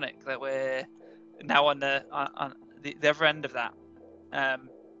very ironic that we're now on the other end of that.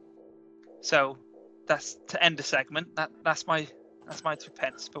 So that's to end the segment. That's my 2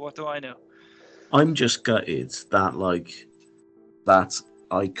 pence. But what do I know? I'm just gutted that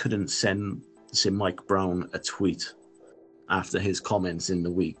I couldn't send Mike Brown a tweet after his comments in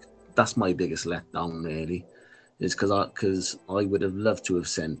the week. That's my biggest letdown, really, is because I would have loved to have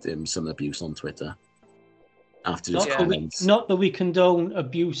sent him some abuse on Twitter after his comments. Not that we condone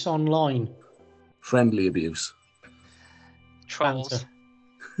abuse online. Friendly abuse. Trolls. Banter.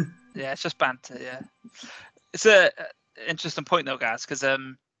 Yeah, it's just banter. Yeah, it's a interesting point though, guys, because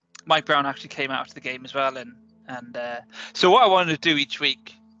Mike Brown actually came out after the game as well, and so what I wanted to do each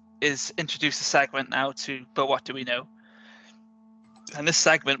week is introduce a segment now to But What Do We Know? And this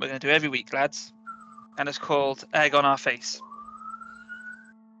segment we're going to do every week, lads, and it's called Egg on Our Face.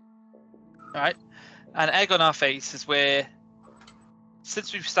 All right, and Egg on Our Face is where,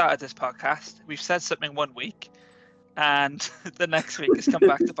 since we've started this podcast, we've said something one week, and the next week it's come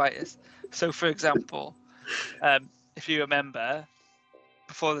back to bite us. So, for example, if you remember,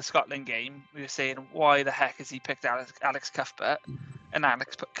 before the Scotland game, we were saying, why the heck has he picked Alex Cuthbert? And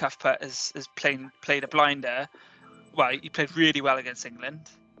Alex Cuthbert has played a blinder. Well, he played really well against England.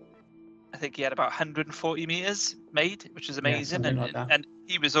 I think he had about 140 metres made, which is amazing. And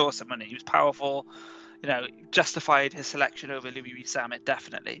he was awesome, and he was powerful. Justified his selection over Louis Rees-Zammit,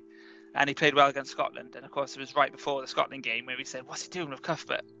 definitely. And he played well against Scotland. And of course, it was right before the Scotland game where we said, what's he doing with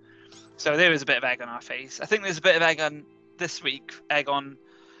Cuthbert? So there was a bit of egg on our face. I think there's a bit of egg on this week, egg on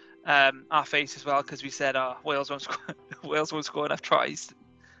our face as well, because we said, Wales won't score enough tries.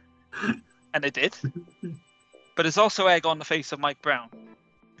 And they did. But there's also egg on the face of Mike Brown,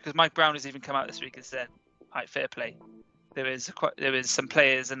 because Mike Brown has even come out this week and said, "Right, fair play. There is some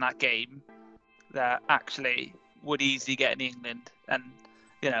players in that game that actually would easily get in England, and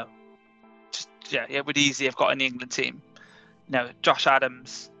it would easily have got in the England team. Josh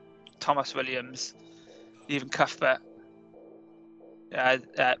Adams, Thomas Williams, even Cuthbert,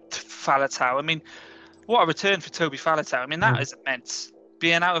 Faletau. I mean, what a return for Toby Faletau. I mean, that is immense.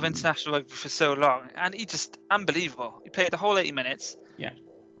 Being out of international rugby for so long, and he just unbelievable. He played the whole 80 minutes. Yeah,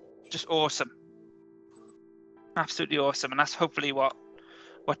 just awesome, absolutely awesome, and that's hopefully what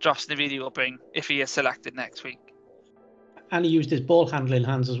Josh Navidi will bring if he is selected next week. And he used his ball handling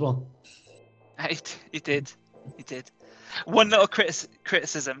hands as well. He did. One little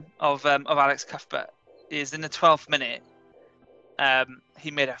criticism of Alex Cuthbert is in the 12th minute,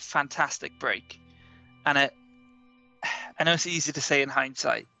 he made a fantastic break, and I know it's easy to say in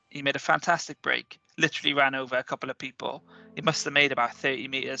hindsight. He made a fantastic break, literally ran over a couple of people. He must have made about 30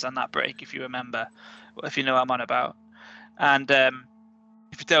 metres on that break, if you remember, if you know what I'm on about. And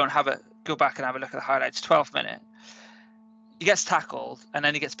if you don't go back and have a look at the highlights. 12th minute, he gets tackled and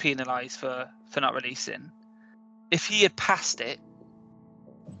then he gets penalised for not releasing. If he had passed it,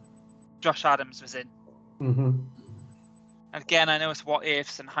 Josh Adams was in. Mm-hmm. And again, I know it's what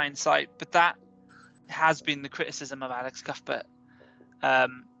ifs and hindsight, but that has been the criticism of Alex Cuthbert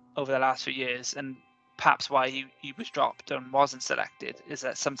over the last few years, and perhaps why he was dropped and wasn't selected, is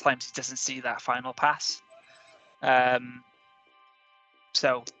that sometimes he doesn't see that final pass.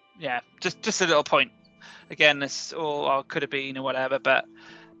 So yeah, just a little point. Again, this all could have been or whatever, but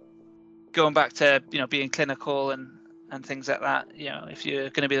going back to being clinical and things like that. If you're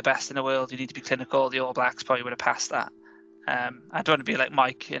going to be the best in the world, you need to be clinical. The All Blacks probably would have passed that. I don't want to be like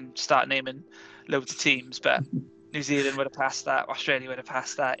Mike and start naming loads of teams, but New Zealand would have passed that, Australia would have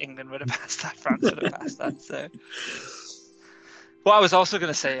passed that, England would have passed that, France would have passed that. So, what I was also going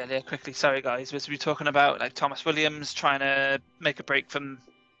to say earlier, quickly, sorry guys, was we were talking about like Thomas Williams trying to make a break from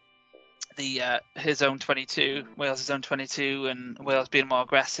his own 22, Wales' own 22, and Wales being more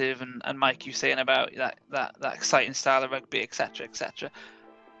aggressive, and Mike, you saying about that exciting style of rugby, etc., etc.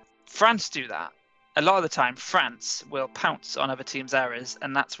 France do that. A lot of the time, France will pounce on other teams' errors,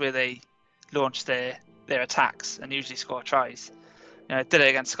 and that's where they launch their attacks and usually score tries. Did it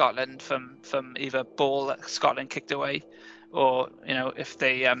against Scotland from either ball that Scotland kicked away, or if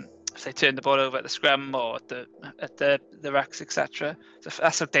they turned the ball over at the scrum or at the rucks, etc. So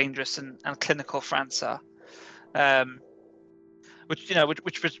that's how dangerous and clinical France are.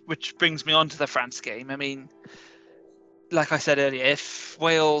 Which brings me on to the France game. I mean, like I said earlier, if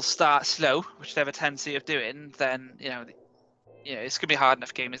Wales start slow, which they have a tendency of doing, then it's gonna be a hard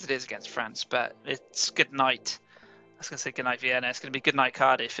enough game as it is against France. But it's good night. I was gonna say good night Vienna. It's gonna be good night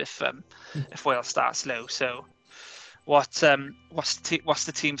Cardiff if Wales start slow. So what's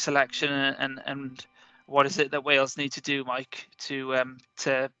the team selection and what is it that Wales need to do, Mike, to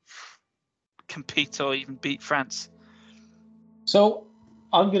compete or even beat France? So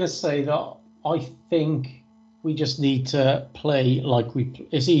I'm going to say that I think we just need to play like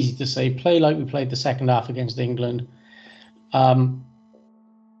it's easy to say, play like we played the second half against England.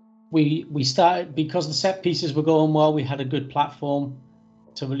 We started, because the set pieces were going well, we had a good platform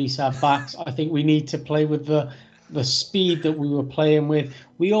to release our backs. I think we need to play with the speed that we were playing with.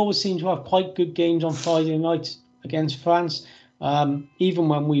 We always seem to have quite good games on Friday night against France. Even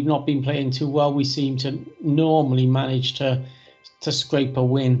when we've not been playing too well, we seem to normally manage to scrape a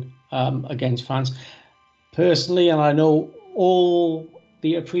win against France. Personally, and I know all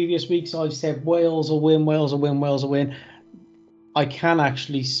the previous weeks I've said Wales will win, Wales will win, Wales will win. I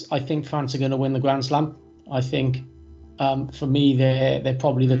think France are going to win the Grand Slam. I think for me they're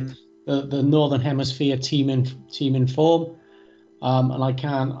probably the Northern Hemisphere team in form, and I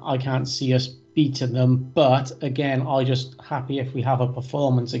can't see us beating them. But again, I'm just happy if we have a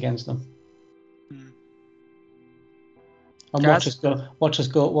performance against them. And watch us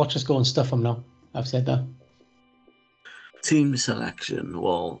go and stuff them now. I've said that. Team selection.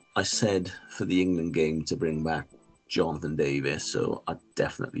 Well, I said for the England game to bring back Jonathan Davis, so I'd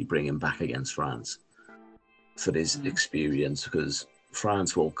definitely bring him back against France for his experience, because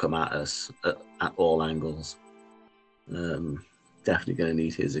France will come at us at all angles. Definitely going to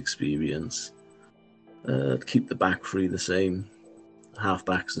need his experience. Keep the back three the same, half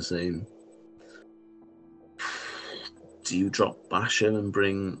backs the same. Do you drop Basham and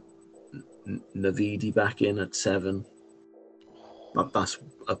bring Navidi back in at 7? That's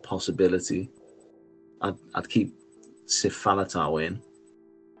a possibility. I'd keep Sif Faletau in.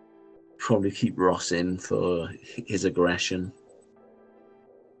 Probably keep Ross in for his aggression.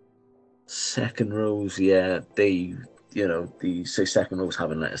 Second rows, yeah, the second rows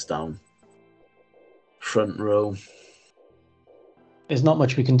haven't let us down. Front row, there's not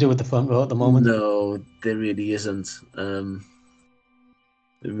much we can do with the front row at the moment. No, there really isn't. I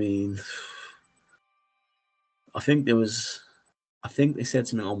mean, I think they said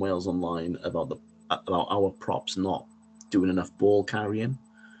something on Wales Online about our props not doing enough ball carrying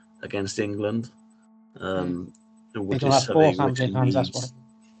against England.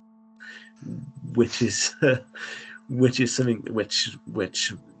 Which is something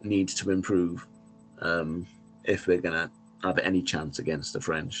which needs to improve if we're gonna have any chance against the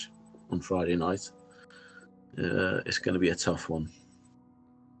French on Friday night. It's going to be a tough one.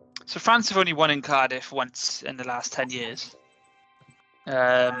 So France have only won in Cardiff once in the last 10 years.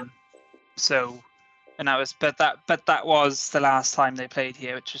 That was the last time they played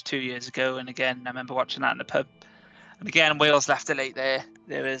here, which was 2 years ago. And again, I remember watching that in the pub. And again, Wales left it late there.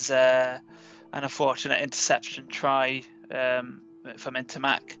 There was an unfortunate interception try from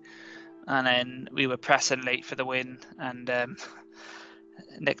Intermac. and then we were pressing late for the win, and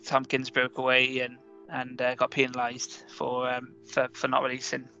Nick Tompkins broke away and got penalised for not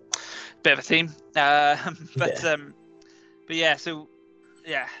releasing. Bit of a theme, but yeah. So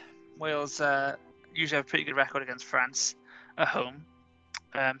yeah, Wales usually have a pretty good record against France at home.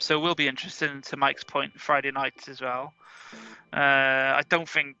 So it will be interesting, to Mike's point, Friday night as well. I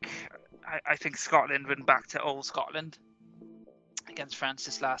think Scotland went back to old Scotland against France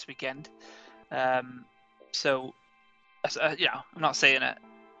this last weekend. So I'm not saying that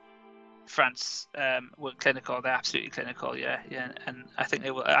France weren't clinical. They're absolutely clinical, yeah, and I think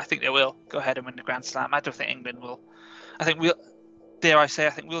they will. I think they will go ahead and win the Grand Slam. I don't think England will. I think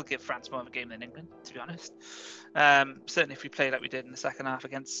we'll give France more of a game than England, to be honest. Certainly if we play like we did in the second half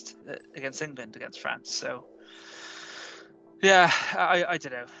against England, against France. So yeah, I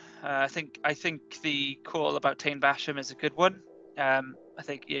don't know. I think the call about Tane Basham is a good one. I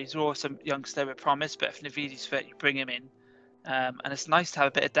think he's an awesome youngster with promise, but if Navidi's fit, you bring him in, and it's nice to have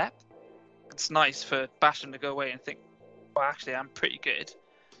a bit of depth. It's nice for Basham to go away and think, well, actually, I'm pretty good,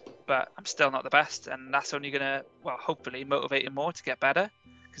 but I'm still not the best, and that's only going to, well, hopefully motivate him more to get better,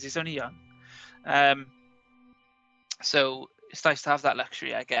 because he's only young. So it's nice to have that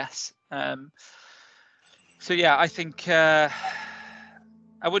luxury, I guess. So yeah, I think I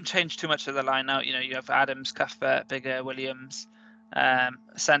wouldn't change too much of the line out. You have Adams, Cuthbert, Biggar, Williams,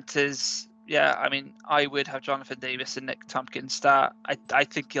 centres. Yeah, I mean, I would have Jonathan Davis and Nick Tompkins start. I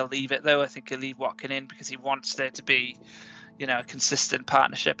think he'll leave it, though. I think he'll leave Watkin in because he wants there to be, a consistent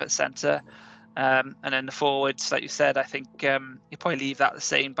partnership at centre. And then the forwards, like you said, I think he'll probably leave that the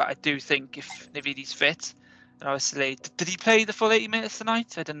same. But I do think if Navidi's fit, and obviously, did he play the full 80 minutes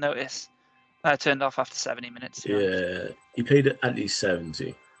tonight? I didn't notice. I turned off after 70 minutes. Yeah, he played at least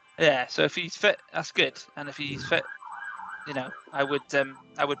 70. Yeah, so if he's fit, that's good. And if he's fit, I would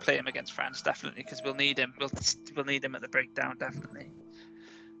play him against France, definitely, because we'll need him. We'll need him at the breakdown, definitely.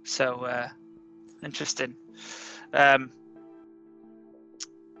 So interesting.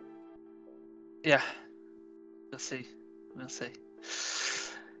 Yeah, we'll see.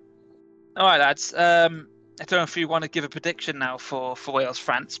 All right, lads. I don't know if you want to give a prediction now for Wales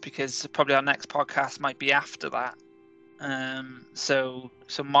France, because probably our next podcast might be after that. So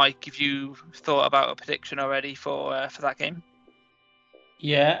Mike, have you thought about a prediction already for that game?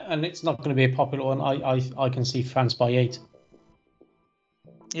 Yeah, and it's not going to be a popular one. I can see France by 8.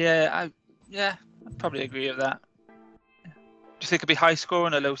 Yeah, I'd probably agree with that. Do you think it'll be high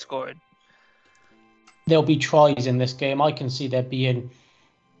scoring or low scoring? There'll be tries in this game. I can see there being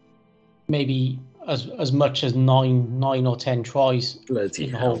maybe as much as 9 or 10 tries in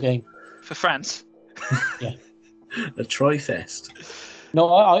the whole game for France. Yeah, a try fest.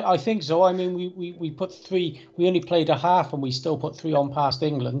 No, I think so. I mean, we put 3. We only played a half, and we still put 3 on past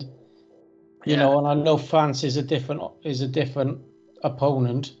England. You know, and I know France is a different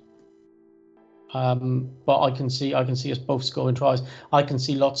opponent. But I can see us both scoring tries. I can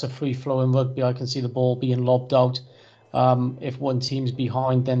see lots of free flowing rugby. I can see the ball being lobbed out. If one team's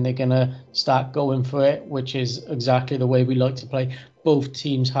behind, then they're gonna start going for it, which is exactly the way we like to play. Both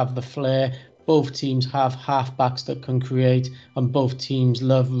teams have the flair. Both teams have halfbacks that can create, and both teams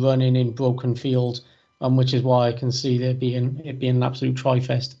love running in broken field, which is why I can see it being an absolute try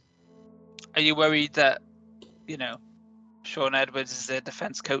fest. Are you worried that, Sean Edwards is the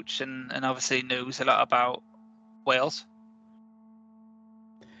defence coach and obviously knows a lot about Wales?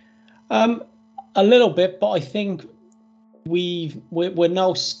 A little bit, but I think we're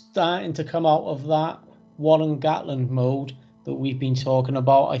now starting to come out of that Warren Gatland mode that we've been talking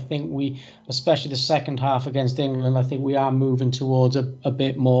about. I think we, especially the second half against England, I think we are moving towards a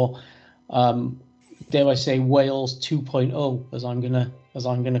bit more, dare I say, Wales 2.0, as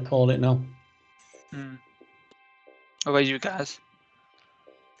I'm gonna call it now. What about you guys?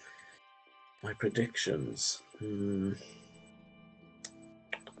 My predictions.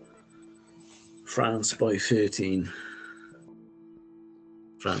 France by 13.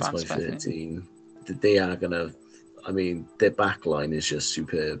 France by 13. They are gonna. I mean, their back line is just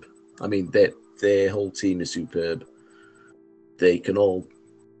superb. I mean, their whole team is superb. They can all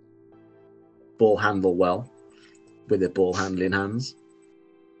ball handle well with their ball handling hands.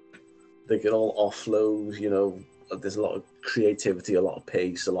 They can all offload, there's a lot of creativity, a lot of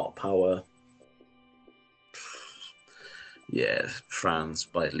pace, a lot of power. Yeah, France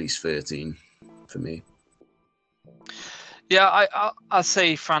by at least 13 for me. Yeah, I'll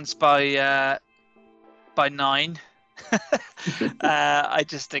say France by 9. I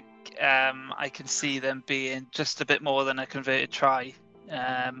just think I can see them being just a bit more than a converted try,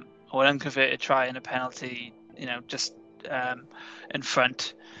 or an unconverted try and a penalty, just in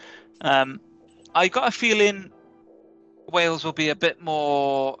front. I got a feeling Wales will be a bit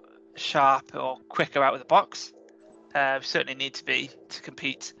more sharp or quicker out of the box. Certainly need to be to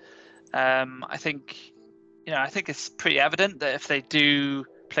compete. I think it's pretty evident that if they do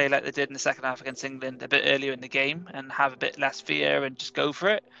play like they did in the second half against England a bit earlier in the game and have a bit less fear and just go for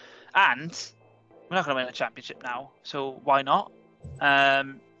it, and we're not going to win a championship now, so why not?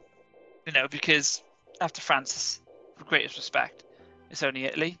 Because after France, with greatest respect, it's only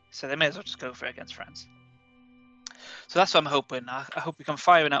Italy, so they may as well just go for it against France. So that's what I'm hoping. I hope we come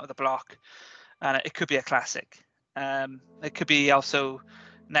firing out of the block, and it could be a classic. It could be also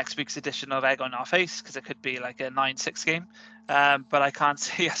next week's edition of Egg on Our Face, because it could be like a 9-6 game. But I can't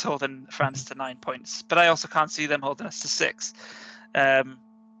see us holding France to 9 points. But I also can't see them holding us to 6.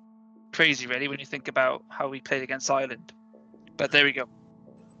 Crazy, really, when you think about how we played against Ireland. But there we go.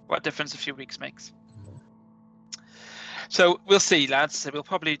 What difference a few weeks makes. So we'll see, lads. So we'll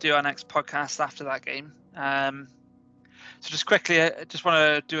probably do our next podcast after that game. So just quickly, I just want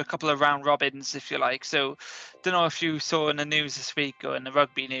to do a couple of round robins, if you like. So don't know if you saw in the news this week or in the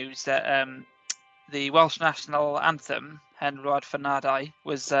rugby news that the Welsh national anthem, Hen Rhod Fy N'adau,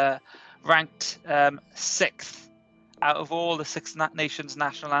 was ranked 6th out of all the Six Nations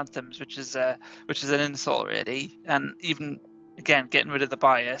national anthems, which is an insult, really. And even, again, getting rid of the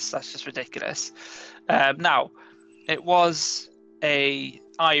bias, that's just ridiculous. Now, it was an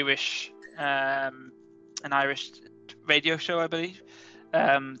Irish radio show, I believe,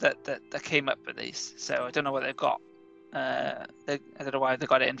 that came up with these. So I don't know what they've got. I don't know why they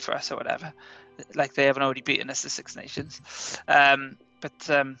got it in for us or whatever. Like they haven't already beaten us, the Six Nations. But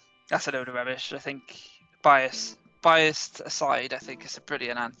that's a load of rubbish. I think biased aside, I think it's a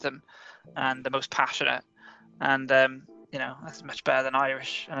brilliant anthem and the most passionate. And that's much better than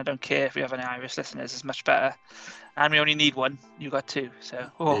Irish. And I don't care if we have any Irish listeners; it's much better. And we only need one. You got 2,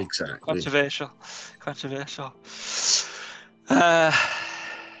 so exactly. Controversial.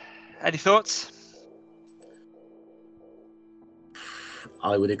 Any thoughts?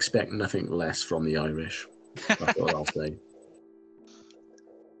 I would expect nothing less from the Irish. That's what I'll say.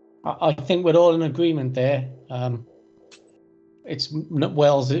 I think we're all in agreement there. It's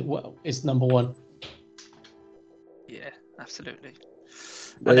Wales is number 1. Yeah, absolutely.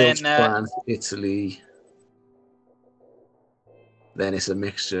 Wales, France, Italy. Then it's a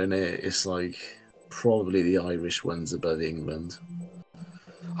mixture, and it's like probably the Irish ones above England.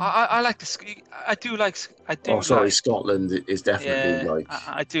 I like the. I do like. Scotland is definitely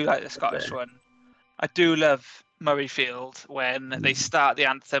I do like the Scottish one. I do love Murrayfield when they start the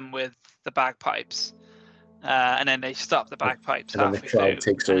anthem with the bagpipes, and then they stop the bagpipes and halfway then the crowd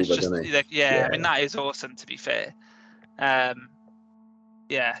through. Takes over, doesn't it? Yeah, I mean that is awesome. To be fair,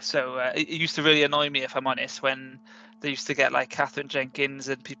 So it used to really annoy me, if I'm honest, when they used to get like Catherine Jenkins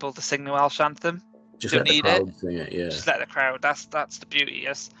and people to sing the Welsh anthem. Just let the crowd sing it, yeah. Just let the crowd. That's the beauty.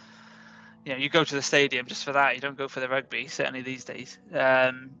 You go to the stadium just for that. You don't go for the rugby, certainly these days.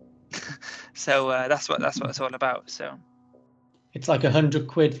 So that's what it's all about. So it's like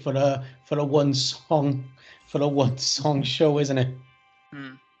 £100 for a one song show, isn't it?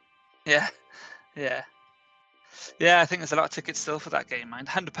 Yeah. I think there's a lot of tickets still for that game, man.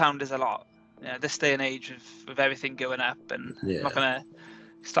 £100 is a lot. This day and age with everything going up, and I'm not gonna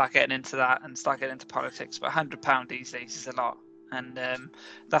start getting into that and start getting into politics, but £100 these days is a lot, and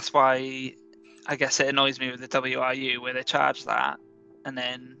that's why I guess it annoys me with the WRU where they charge that, and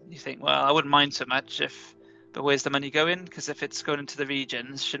then you think, well, I wouldn't mind so much but where's the money going? Because if it's going into the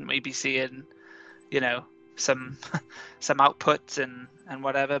regions, shouldn't we be seeing, some output and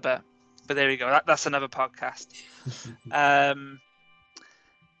whatever? But there we go. That's another podcast.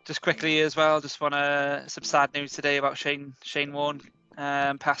 Just quickly as well, just want some sad news today about Shane Warne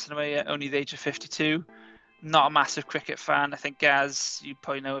passing away at only the age of 52. Not a massive cricket fan. I think, Gaz, you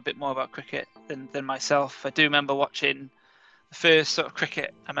probably know a bit more about cricket than myself. I do remember watching the first sort of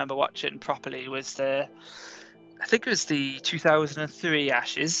cricket I remember watching properly was I think it was the 2003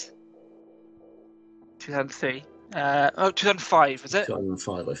 Ashes. 2003. 2005, was it?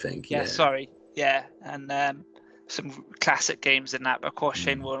 2005, I think. Yeah, sorry. Yeah, and some classic games in that. But of course,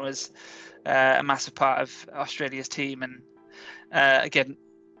 Shane Warne was a massive part of Australia's team. And again,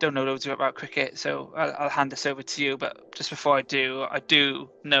 don't know loads about cricket, so I'll hand this over to you. But just before I do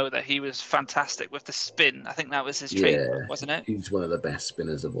know that he was fantastic with the spin. I think that was his trademark, wasn't it? He's one of the best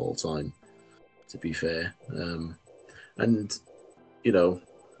spinners of all time, to be fair. And,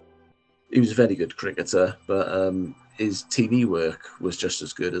 he was a very good cricketer, but his TV work was just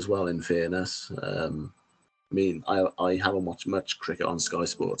as good as well, in fairness. I haven't watched much cricket on Sky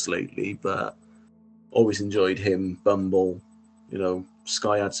Sports lately, but always enjoyed him, Bumble, you know,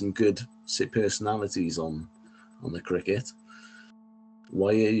 Sky had some good personalities on the cricket. Why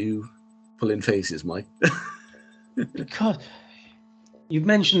are you pulling faces, Mike? Because you've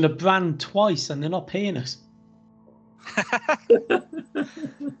mentioned a brand twice and they're not paying us.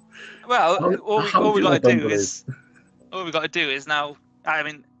 Well, all we got to do is is all we got to do is now. I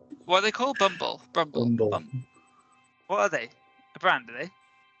mean, what are they called? Bumble. Bumble. What are they? A brand, are they?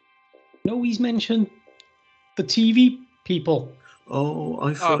 No, he's mentioned the TV people. Oh,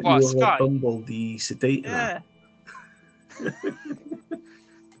 I thought what, you were Sky? Bumble, the sedating Yeah. app.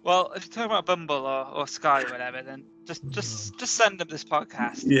 Well, if you're talking about Bumble or Sky or whatever, then just send them this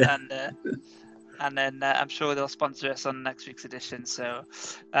podcast, Yeah. and then I'm sure they'll sponsor us on next week's edition. So,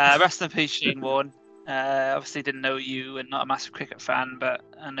 rest in peace, Shane Warne. Obviously, didn't know you and not a massive cricket fan, but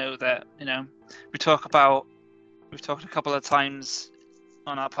I know that we've talked a couple of times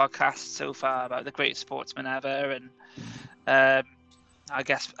on our podcast so far about the greatest sportsman ever, and I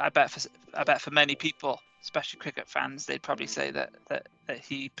bet for many people, especially cricket fans, they'd probably say that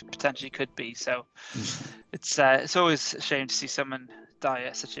he potentially could be. So it's always a shame to see someone die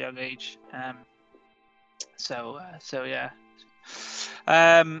at such a young age. So yeah.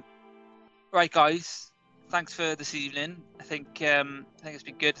 Right, guys. Thanks for this evening. I think it's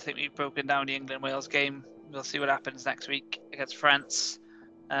been good. I think we've broken down the England-Wales game. We'll see what happens next week against France.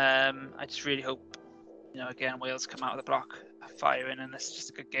 I just really hope, again, Wales come out of the block firing, and it's just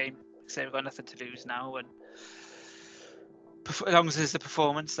a good game. Like I say, we've got nothing to lose now, and as long as there's the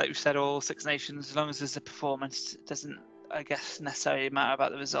performance, like we've said, all Six Nations, as long as there's the performance, it doesn't, I guess, necessarily matter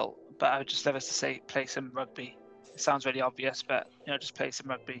about the result. But I would just love us to play some rugby. It sounds really obvious, but just play some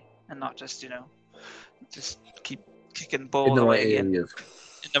rugby and not just just keep kicking the ball In the right away areas.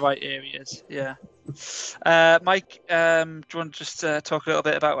 in the right areas. Yeah. Mike, do you want to just talk a little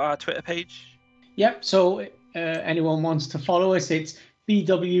bit about our Twitter page? Yep. So anyone wants to follow us, it's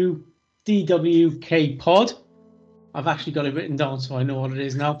BWDWK Pod. I've actually got it written down, so I know what it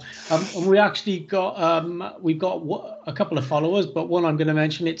is now. And we actually got we've got a couple of followers, but one I'm going to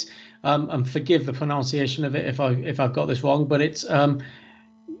mention. It's and forgive the pronunciation of it if I've got this wrong, but it's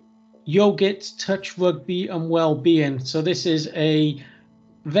Yogit Touch Rugby and Wellbeing. So this is a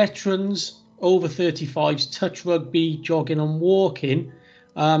veterans over 35s touch rugby, jogging and walking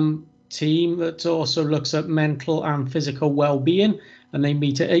team that also looks at mental and physical well-being, and they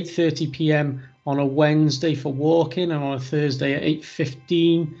meet at 8:30 p.m. on a Wednesday for walking and on a Thursday at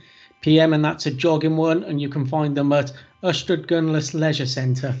 8:15 p.m. and that's a jogging one, and you can find them at Ystrad Gunless Leisure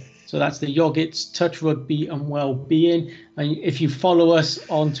Centre. So that's the Yoggits Touch Rugby and Wellbeing. And if you follow us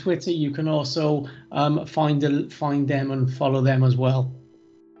on Twitter, you can also find them and follow them as well.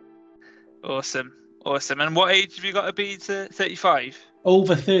 Awesome. And what age have you got to be to 35?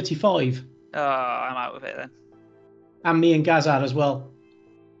 Over 35. Oh, I'm out of it then. And me and Gazad as well.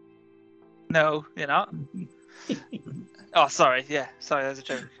 No, you're not. Oh, sorry. Yeah, sorry, that was a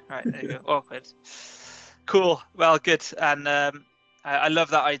joke. Right, there you go. Awkward. Cool. Well, good. And I love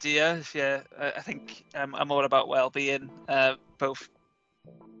that idea. I think I'm all about well-being, both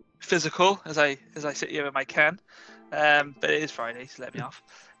physical as I sit here in my can, but it is Friday, so let me off.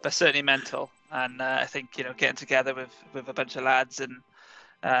 But certainly mental, and I think getting together with a bunch of lads and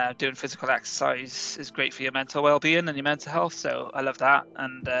doing physical exercise is great for your mental well-being and your mental health. So I love that,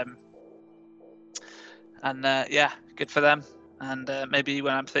 and yeah, good for them. And maybe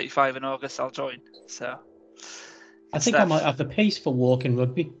when I'm 35 in August, I'll join. So I think I might have the pace for walking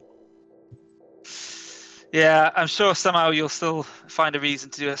rugby. Yeah, I'm sure somehow you'll still find a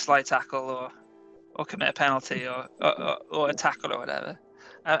reason to do a slide tackle or commit a penalty or a tackle or whatever.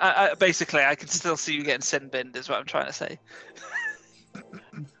 Basically, I can still see you getting sin binned, is what I'm trying to say.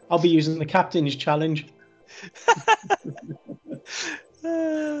 I'll be using the captain's challenge.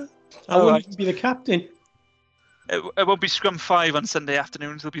 I wouldn't be the captain. It won't be scrum 5 on Sunday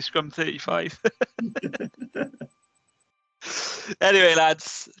afternoons. It'll be scrum 35. Anyway,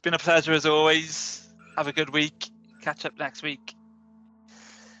 lads, it's been a pleasure as always. Have a good week. Catch up next week.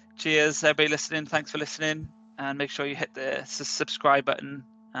 Cheers, everybody listening. Thanks for listening. And make sure you hit the subscribe button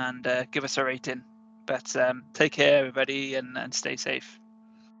and give us a rating. But take care, everybody, and stay safe.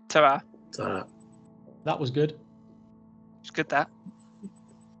 Ta-ra. Ta-ra. That was good. It's good, that.